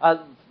you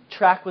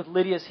track with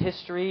Lydia's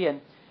history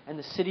and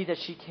the city that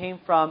she came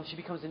from, she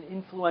becomes an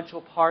influential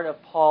part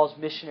of Paul's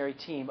missionary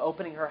team,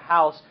 opening her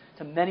house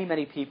to many,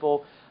 many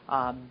people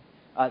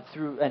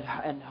through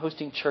and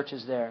hosting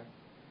churches there.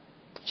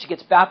 She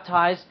gets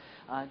baptized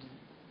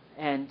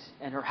and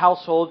her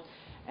household,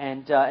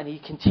 and he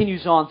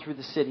continues on through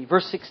the city.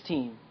 Verse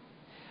 16.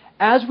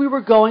 As we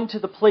were going to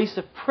the place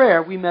of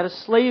prayer, we met a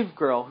slave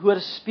girl who had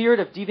a spirit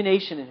of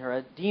divination in her,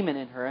 a demon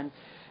in her,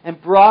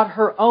 and brought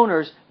her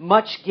owners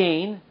much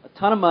gain, a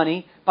ton of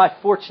money, by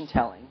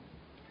fortune-telling.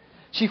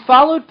 She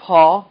followed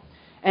Paul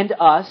and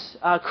us,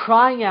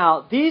 crying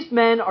out, these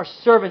men are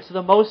servants of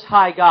the Most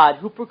High God,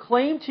 who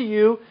proclaim to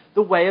you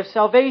the way of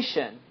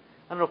salvation.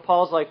 I don't know if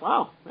Paul's like,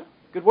 wow,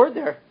 good word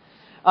there.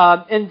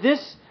 And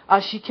this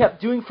she kept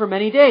doing for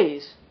many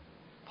days.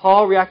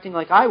 Paul, reacting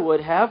like I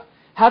would have,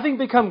 having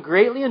become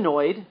greatly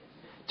annoyed,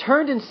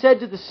 turned and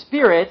said to the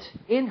spirit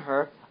in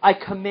her, I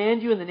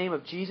command you in the name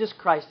of Jesus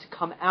Christ to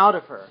come out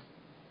of her.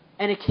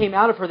 And it came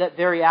out of her that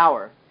very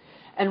hour.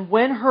 And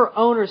when her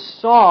owners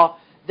saw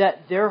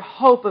that their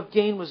hope of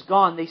gain was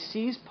gone, they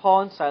seized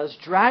Paul and Silas,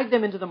 dragged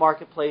them into the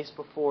marketplace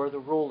before the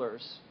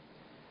rulers.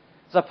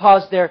 As I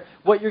pause there,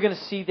 what you're going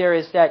to see there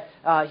is that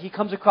he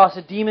comes across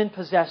a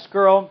demon-possessed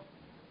girl.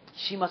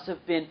 She must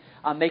have been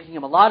making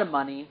him a lot of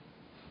money.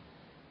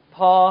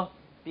 Paul,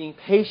 being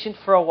patient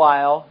for a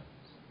while,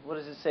 what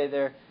does it say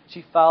there?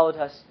 She followed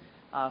us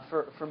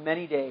for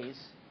many days,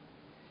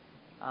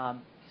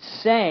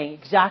 saying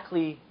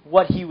exactly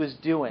what he was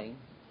doing.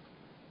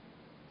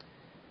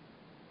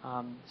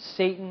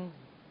 Satan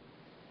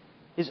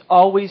is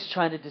always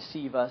trying to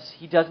deceive us.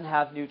 He doesn't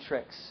have new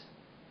tricks.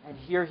 And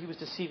here he was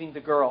deceiving the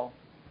girl,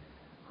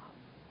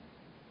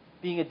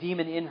 being a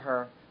demon in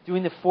her,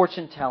 doing the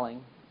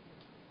fortune-telling.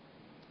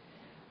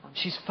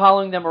 She's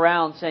following them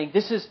around saying,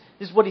 this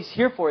is what he's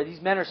here for.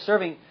 These men are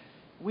serving.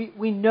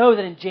 We know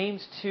that in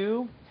James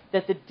 2,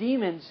 that the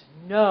demons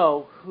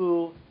know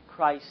who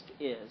Christ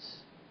is.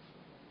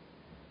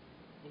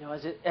 You know,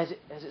 as it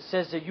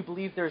says that you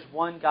believe there's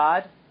one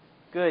God,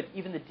 good.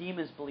 Even the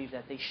demons believe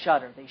that. They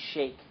shudder. They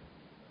shake.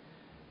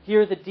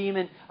 Here the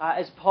demon,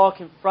 as Paul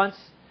confronts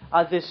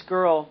this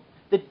girl,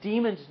 the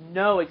demons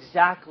know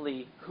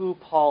exactly who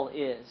Paul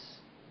is.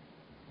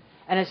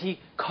 And as he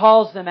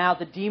calls them out,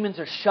 the demons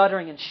are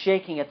shuddering and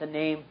shaking at the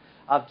name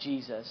of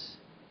Jesus.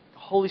 The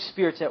Holy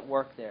Spirit's at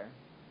work there.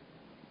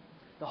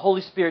 The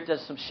Holy Spirit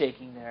does some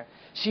shaking there.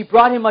 She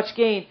brought him much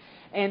gain.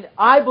 And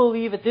I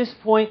believe at this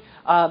point,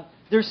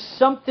 there's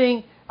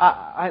something,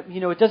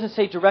 it doesn't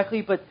say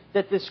directly, but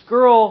that this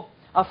girl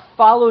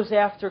follows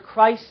after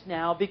Christ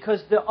now,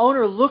 because the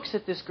owner looks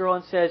at this girl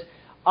and says,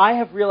 I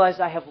have realized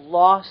I have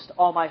lost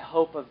all my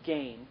hope of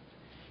gain.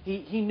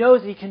 He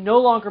knows that he can no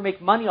longer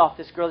make money off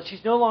this girl, that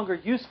she's no longer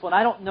useful. And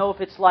I don't know if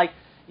it's like,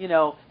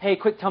 hey,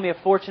 quick, tell me a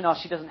fortune,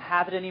 she doesn't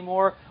have it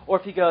anymore. Or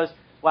if he goes,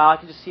 wow, I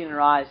can just see in her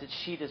eyes that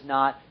she does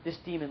not, this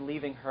demon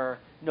leaving her,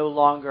 no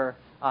longer,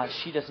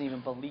 she doesn't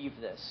even believe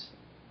this.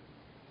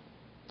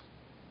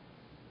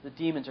 The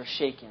demons are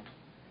shaken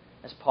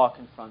as Paul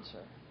confronts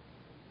her.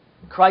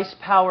 Christ's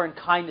power and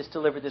kindness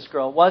delivered this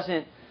girl.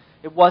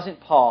 It wasn't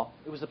Paul.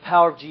 It was the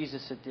power of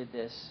Jesus that did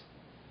this.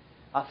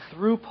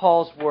 Through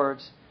Paul's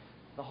words,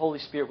 the Holy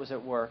Spirit was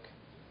at work.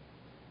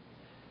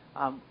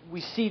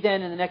 We see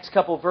then in the next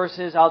couple of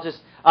verses, I'll just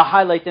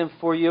highlight them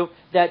for you,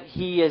 that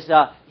he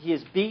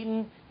is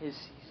beaten, his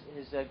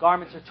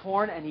garments are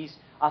torn, and he's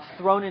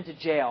thrown into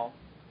jail.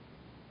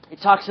 It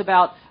talks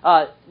about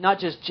not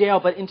just jail,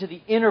 but into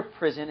the inner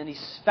prison, and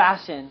he's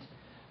fastened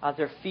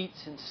their feet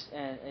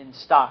in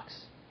stocks.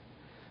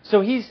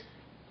 So he's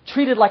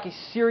treated like a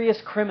serious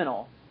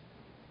criminal.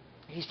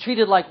 He's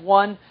treated like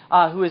one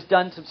who has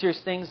done some serious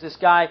things. This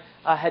guy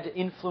had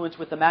influence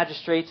with the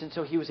magistrates, and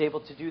so he was able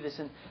to do this.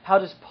 And how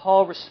does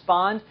Paul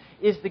respond?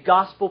 Is the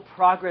gospel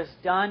progress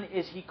done?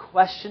 Is he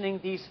questioning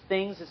these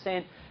things and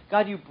saying,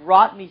 God, you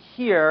brought me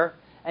here,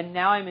 and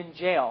now I'm in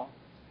jail?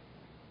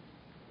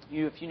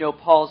 If you know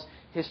Paul's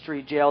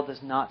history, jail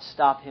does not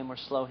stop him or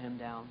slow him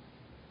down.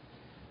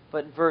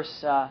 But in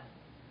verse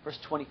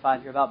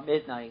 25 here, about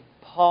midnight,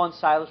 Paul and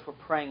Silas were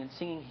praying and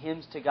singing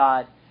hymns to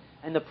God,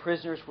 and the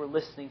prisoners were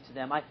listening to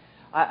them.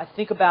 I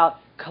think about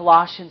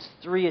Colossians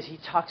 3 as he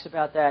talks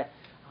about that,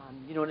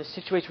 in a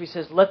situation where he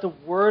says, let the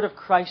word of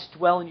Christ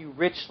dwell in you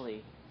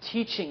richly,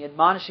 teaching,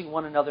 admonishing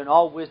one another in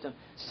all wisdom,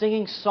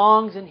 singing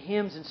songs and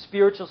hymns and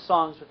spiritual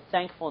songs with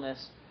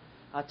thankfulness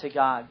to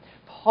God.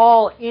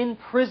 Paul in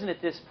prison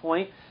at this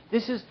point,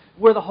 this is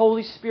where the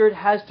Holy Spirit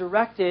has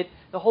directed,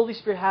 the Holy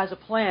Spirit has a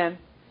plan,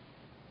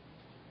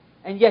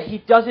 and yet he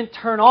doesn't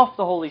turn off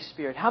the Holy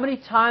Spirit. How many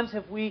times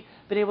have we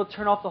been able to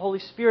turn off the Holy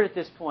Spirit at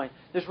this point?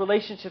 There's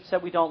relationships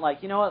that we don't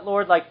like. You know what,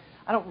 Lord, I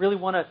don't really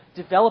want to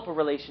develop a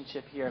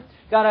relationship here.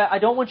 God, I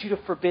don't want you to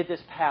forbid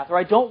this path, or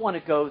I don't want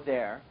to go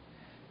there.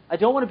 I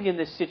don't want to be in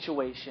this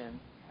situation.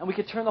 And we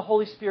could turn the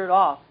Holy Spirit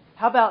off.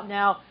 How about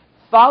now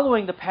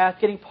following the path,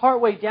 getting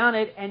partway down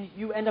it, and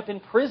you end up in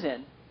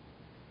prison?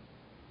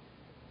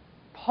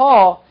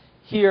 Paul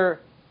here,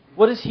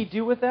 what does he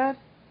do with that?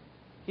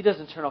 He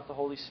doesn't turn off the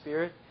Holy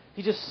Spirit.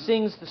 He just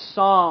sings the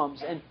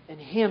psalms and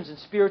hymns and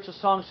spiritual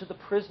songs so the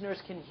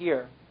prisoners can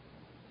hear.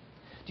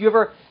 Do you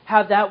ever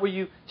have that where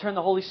you turn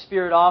the Holy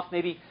Spirit off?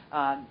 Maybe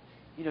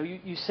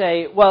you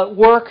say, well, at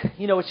work,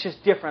 it's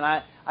just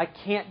different. I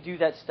can't do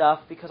that stuff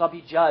because I'll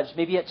be judged.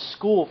 Maybe at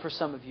school for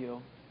some of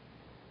you.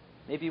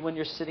 Maybe when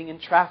you're sitting in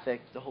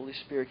traffic, the Holy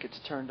Spirit gets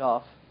turned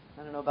off.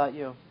 I don't know about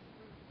you.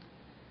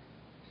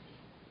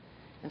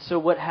 And so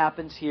what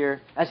happens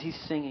here as he's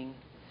singing?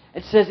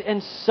 It says,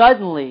 and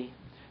suddenly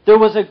there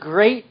was a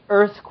great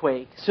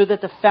earthquake, so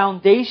that the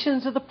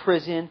foundations of the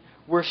prison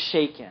were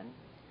shaken.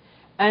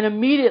 And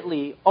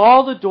immediately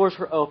all the doors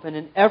were opened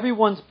and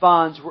everyone's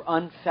bonds were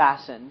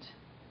unfastened.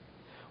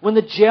 When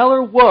the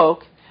jailer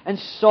woke and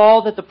saw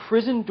that the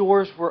prison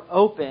doors were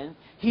open,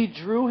 he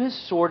drew his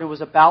sword and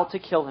was about to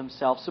kill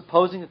himself,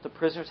 supposing that the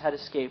prisoners had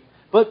escaped.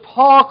 But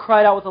Paul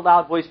cried out with a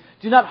loud voice,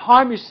 do not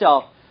harm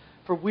yourself,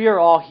 for we are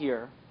all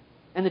here.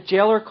 And the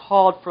jailer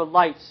called for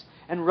lights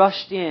and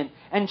rushed in,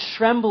 and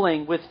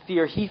trembling with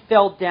fear, he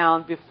fell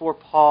down before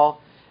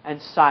Paul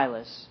and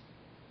Silas.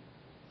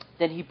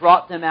 Then he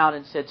brought them out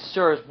and said,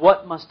 sirs,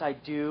 what must I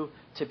do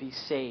to be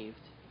saved?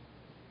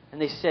 And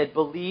they said,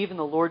 believe in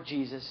the Lord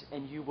Jesus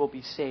and you will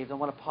be saved. I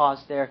want to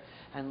pause there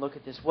and look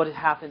at this. What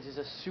happens is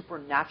a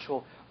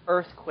supernatural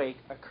earthquake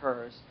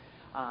occurs.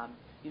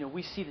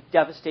 We see the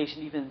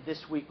devastation. Even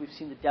this week we've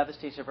seen the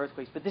devastation of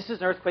earthquakes. But this is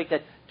an earthquake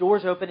that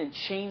doors open and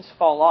chains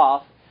fall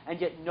off, and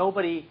yet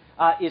nobody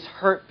is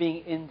hurt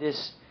being in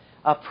this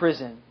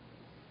prison.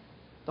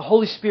 The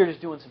Holy Spirit is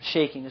doing some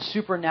shaking, a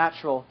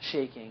supernatural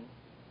shaking.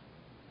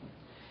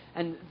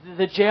 And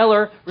the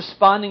jailer,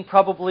 responding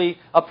probably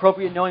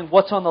appropriate, knowing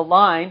what's on the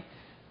line,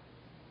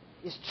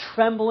 is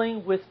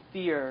trembling with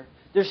fear.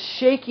 There's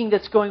shaking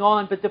that's going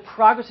on, but the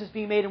progress is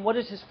being made. And what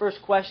is his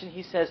first question?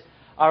 He says,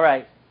 all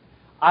right,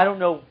 I don't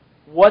know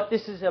what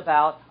this is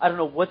about. I don't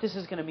know what this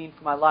is going to mean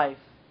for my life.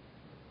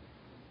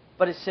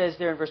 But it says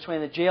there in verse 20,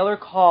 the jailer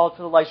called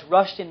for the lights,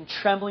 rushed in,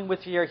 trembling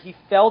with fear. He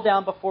fell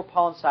down before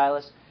Paul and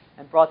Silas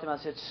and brought them out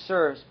and said,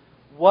 sirs,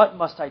 what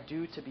must I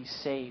do to be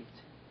saved?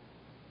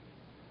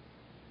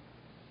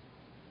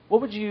 How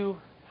would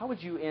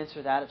you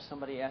answer that if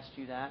somebody asked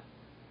you that?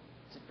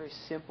 Is it very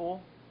simple?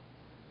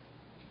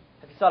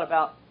 Have you thought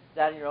about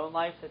that in your own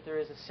life, that there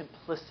is a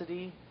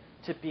simplicity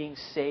to being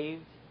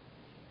saved?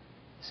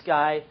 This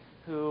guy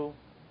who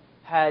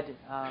had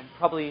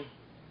probably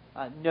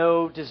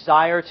no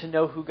desire to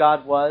know who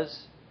God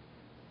was,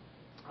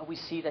 we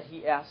see that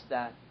he asked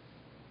that.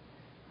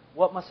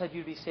 What must I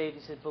do to be saved?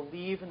 He said,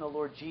 believe in the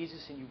Lord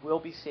Jesus and you will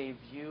be saved,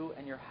 you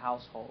and your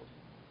household.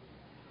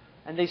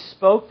 And they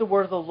spoke the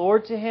word of the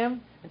Lord to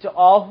him and to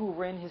all who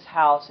were in his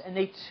house. And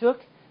he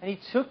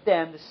took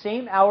them the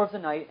same hour of the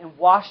night and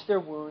washed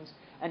their wounds.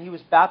 And he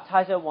was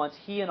baptized at once,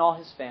 he and all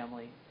his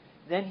family.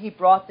 Then he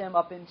brought them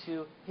up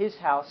into his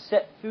house,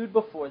 set food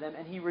before them,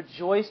 and he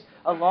rejoiced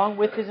along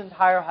with his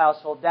entire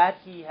household that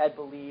he had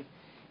believed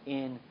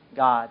in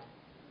God.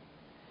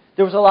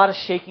 There was a lot of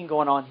shaking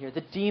going on here.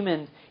 The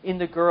demon in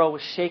the girl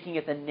was shaking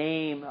at the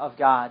name of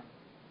God.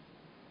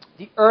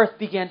 The earth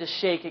began to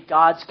shake at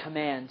God's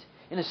command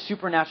in a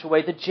supernatural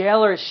way. The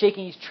jailer is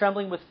shaking. He's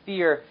trembling with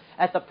fear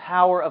at the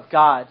power of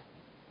God.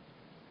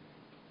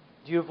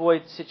 Do you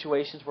avoid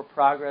situations where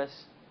progress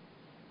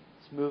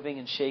is moving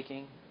and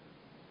shaking?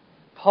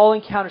 Paul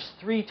encounters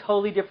three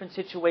totally different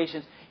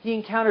situations. He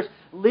encounters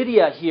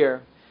Lydia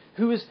here,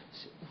 who is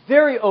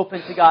very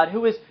open to God,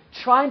 who is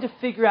trying to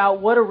figure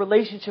out what a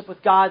relationship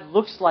with God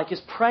looks like,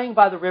 is praying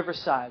by the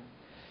riverside.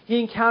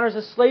 He encounters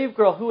a slave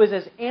girl who is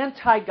as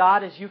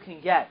anti-God as you can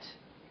get.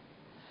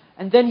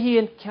 And then he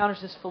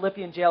encounters this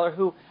Philippian jailer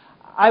who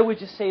I would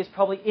just say is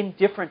probably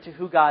indifferent to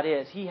who God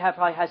is. He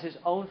probably has his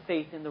own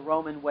faith in the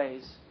Roman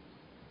ways.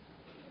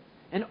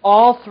 And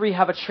all three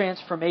have a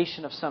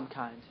transformation of some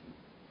kind.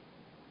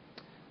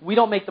 We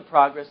don't make the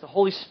progress. The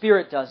Holy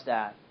Spirit does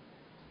that.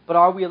 But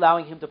are we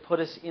allowing Him to put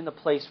us in the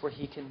place where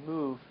He can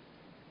move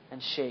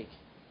and shake?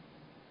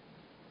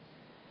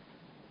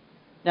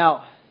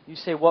 Now, you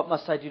say, what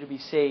must I do to be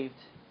saved?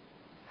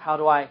 How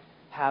do I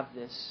have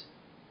this?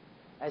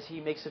 As He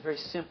makes a very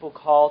simple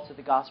call to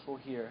the gospel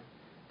here.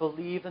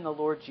 Believe in the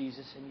Lord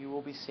Jesus and you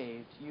will be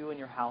saved, you and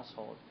your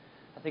household.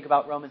 I think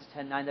about Romans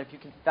 10:9, that if you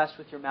confess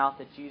with your mouth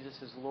that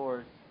Jesus is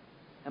Lord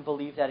and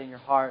believe that in your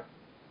heart,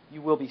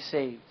 you will be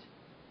saved.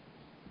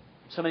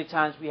 So many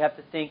times we have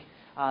to think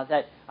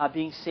that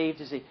being saved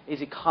is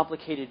a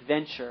complicated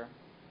venture.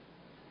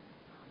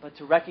 But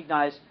to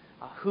recognize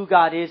who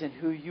God is and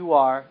who you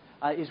are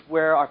is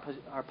where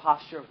our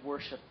posture of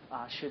worship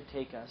should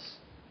take us.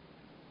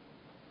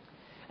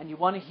 And you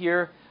want to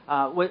hear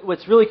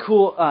what's really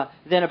cool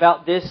then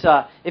about this.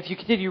 If you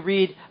continue to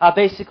read,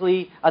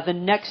 basically the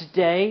next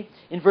day,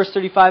 in verse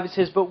 35 it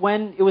says, but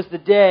when it was the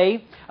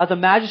day, the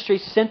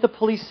magistrates sent the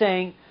police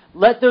saying,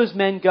 let those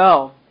men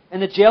go.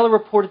 And the jailer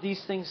reported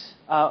these things,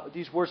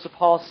 these words to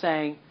Paul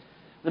saying,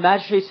 the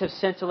magistrates have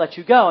sent to let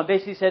you go. And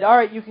basically said, all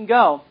right, you can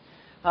go.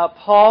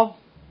 Paul,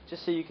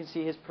 just so you can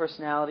see his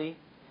personality,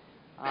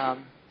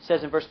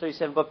 says in verse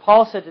 37, but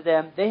Paul said to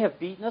them, they have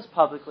beaten us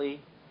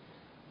publicly,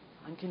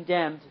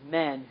 uncondemned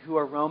men who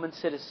are Roman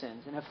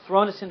citizens, and have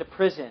thrown us into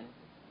prison.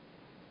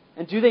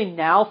 And do they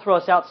now throw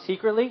us out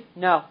secretly?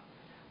 No.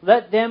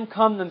 Let them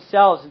come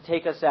themselves and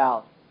take us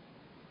out.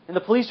 And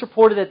the police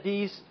reported that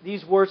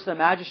these words to the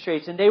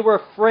magistrates, and they were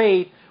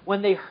afraid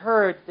when they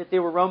heard that they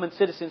were Roman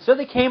citizens. So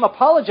they came,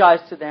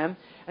 apologized to them,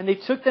 and they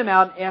took them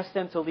out and asked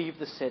them to leave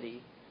the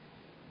city.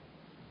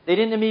 They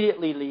didn't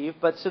immediately leave,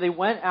 but so they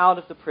went out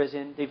of the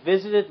prison, they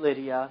visited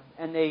Lydia,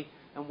 and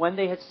when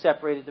they had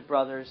separated the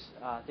brothers,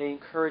 they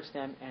encouraged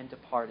them and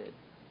departed.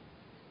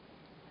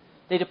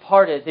 They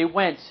departed, they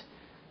went.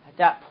 At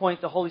that point,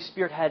 the Holy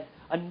Spirit had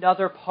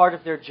another part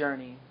of their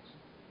journey.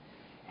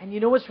 And you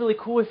know what's really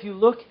cool? If you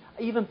look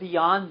even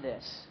beyond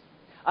this,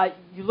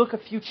 you look a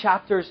few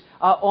chapters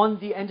on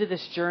the end of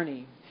this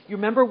journey. You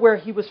remember where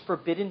he was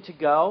forbidden to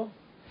go?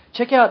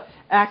 Check out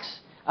Acts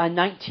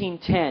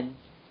 19:10.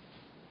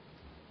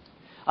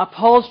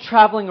 Paul's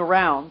traveling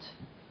around,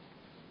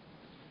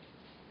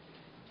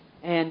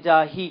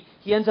 and he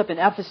ends up in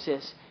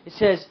Ephesus. It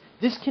says,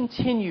 this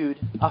continued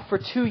for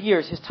 2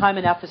 years, his time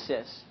in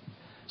Ephesus,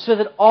 so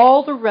that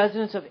all the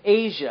residents of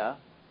Asia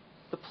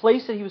the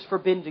place that he was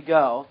forbidden to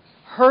go,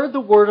 heard the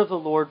word of the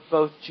Lord,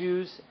 both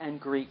Jews and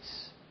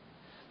Greeks.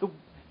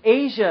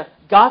 Asia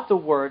got the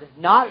word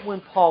not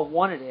when Paul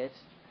wanted it,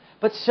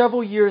 but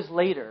several years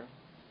later.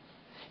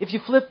 If you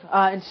flip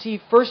and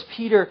see 1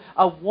 Peter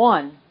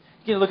 1,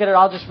 you can look at it,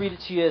 I'll just read it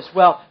to you as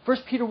well. 1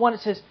 Peter 1, it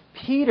says,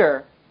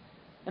 Peter,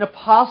 an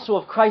apostle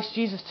of Christ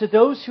Jesus, to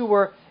those who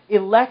were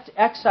elect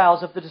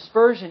exiles of the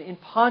dispersion in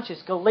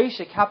Pontus,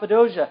 Galatia,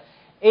 Cappadocia,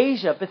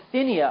 Asia,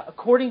 Bithynia,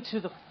 according to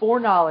the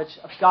foreknowledge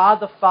of God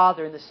the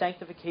Father and the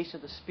sanctification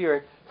of the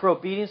Spirit, for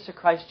obedience to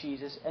Christ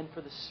Jesus and for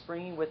the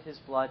springing with His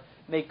blood,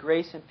 may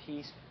grace and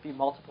peace be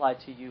multiplied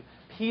to you.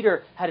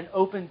 Peter had an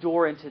open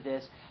door into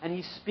this, and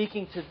he's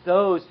speaking to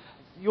those.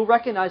 You'll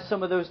recognize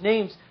some of those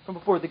names from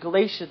before. The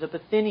Galatia, the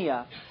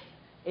Bithynia,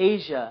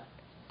 Asia,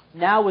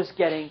 now was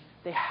getting,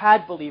 they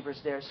had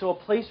believers there. So a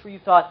place where you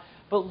thought,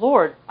 but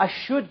Lord, I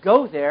should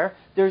go there.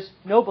 There's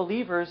no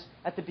believers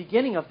at the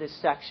beginning of this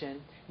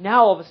section.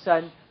 Now all of a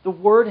sudden, the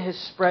word has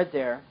spread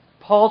there.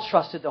 Paul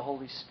trusted the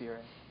Holy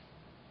Spirit.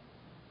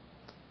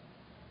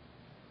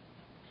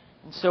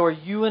 And so are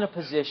you in a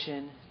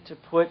position to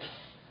put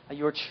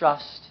your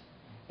trust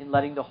in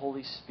letting the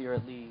Holy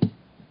Spirit lead?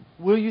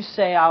 Will you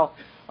say, I'll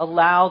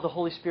allow the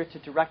Holy Spirit to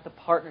direct the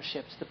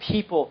partnerships, the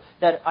people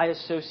that I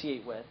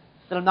associate with?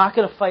 That I'm not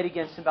going to fight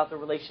against Him about the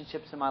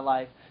relationships in my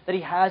life. That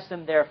He has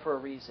them there for a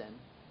reason.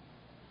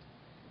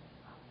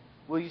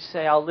 Will you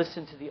say, I'll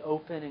listen to the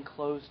open and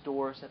closed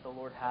doors that the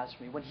Lord has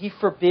for me? When He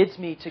forbids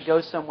me to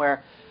go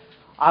somewhere,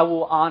 I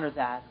will honor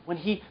that. When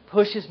He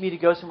pushes me to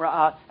go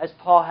somewhere, as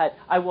Paul had,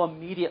 I will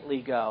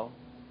immediately go.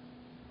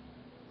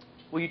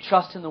 Will you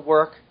trust in the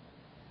work?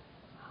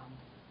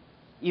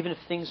 Even if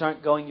things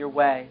aren't going your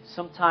way.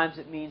 Sometimes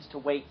it means to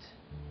wait.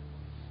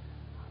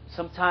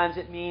 Sometimes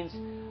it means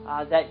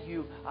that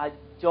you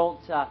don't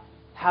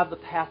have the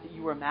path that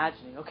you were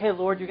imagining. Okay,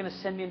 Lord, you're going to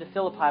send me into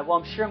Philippi. Well,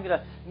 I'm sure I'm going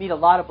to meet a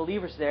lot of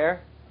believers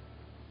there.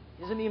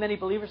 He doesn't meet many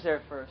believers there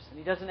at first, and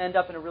he doesn't end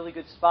up in a really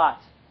good spot.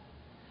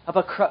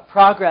 But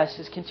progress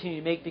is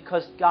continuing to make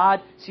because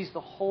God sees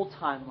the whole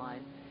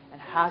timeline and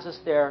has us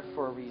there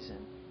for a reason.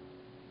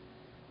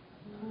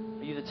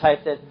 Are you the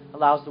type that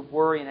allows the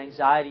worry and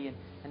anxiety and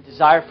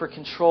desire for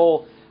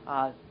control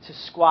to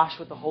squash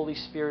what the Holy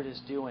Spirit is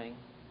doing?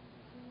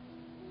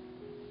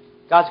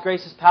 God's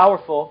grace is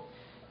powerful.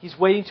 He's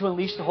waiting to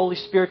unleash the Holy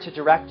Spirit to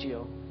direct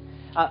you.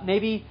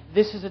 Maybe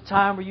this is a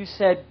time where you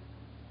said,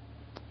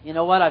 you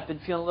know what, I've been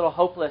feeling a little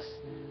hopeless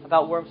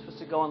about where I'm supposed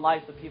to go in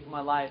life, the people in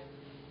my life.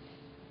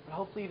 But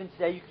hopefully even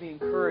today you can be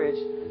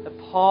encouraged that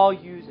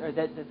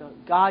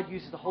God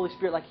uses the Holy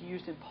Spirit like He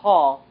used in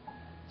Paul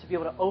to be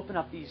able to open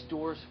up these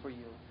doors for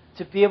you.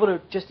 To be able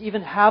to just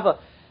even have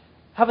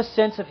a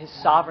sense of His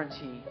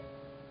sovereignty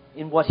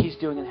in what He's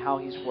doing and how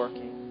He's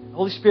working. The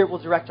Holy Spirit will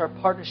direct our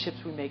partnerships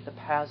we make, the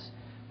paths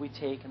we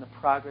take, and the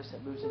progress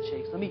that moves and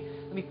shakes. Let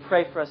me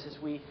pray for us as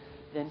we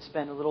then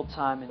spend a little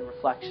time in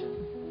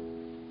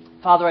reflection.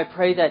 Father, I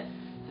pray that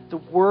the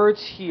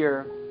words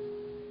here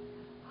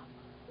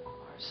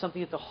are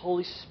something that the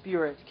Holy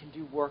Spirit can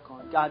do work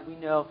on. God, we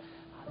know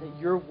that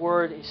Your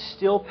Word is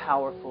still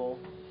powerful,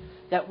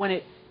 that when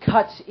it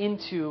cuts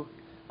into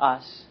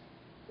us,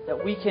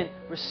 that we can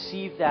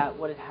receive that,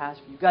 what it has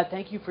for You. God,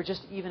 thank You for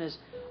just even as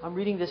I'm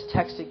reading this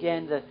text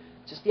again,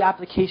 just the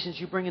applications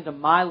You bring into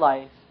my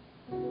life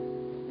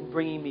and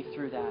bringing me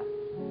through that.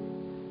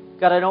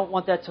 God, I don't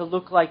want that to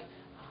look like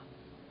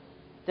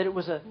that it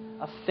was a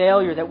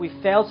failure, that we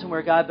failed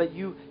somewhere, God, but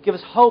You give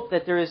us hope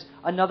that there is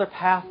another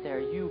path there.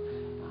 You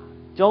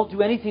don't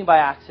do anything by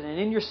accident.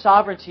 In Your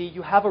sovereignty,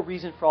 You have a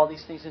reason for all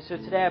these things. And so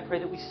today I pray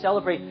that we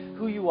celebrate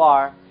who You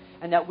are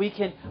and that we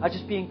can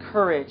just be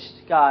encouraged,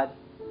 God,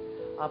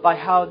 by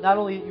how not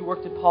only You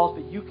worked in Paul's,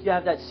 but You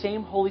have that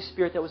same Holy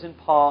Spirit that was in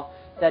Paul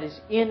that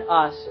is in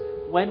us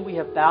when we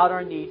have bowed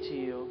our knees to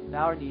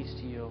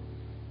You,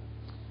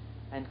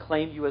 and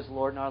claimed You as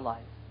Lord in our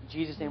life. In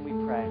Jesus' name we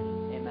pray.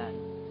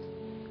 Amen.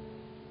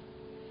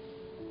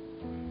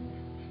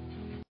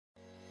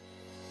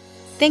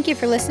 Thank you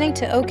for listening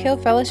to Oak Hill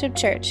Fellowship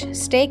Church.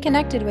 Stay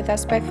connected with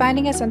us by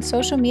finding us on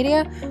social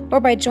media or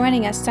by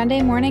joining us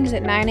Sunday mornings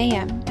at 9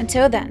 a.m.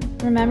 Until then,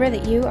 remember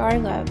that you are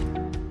loved.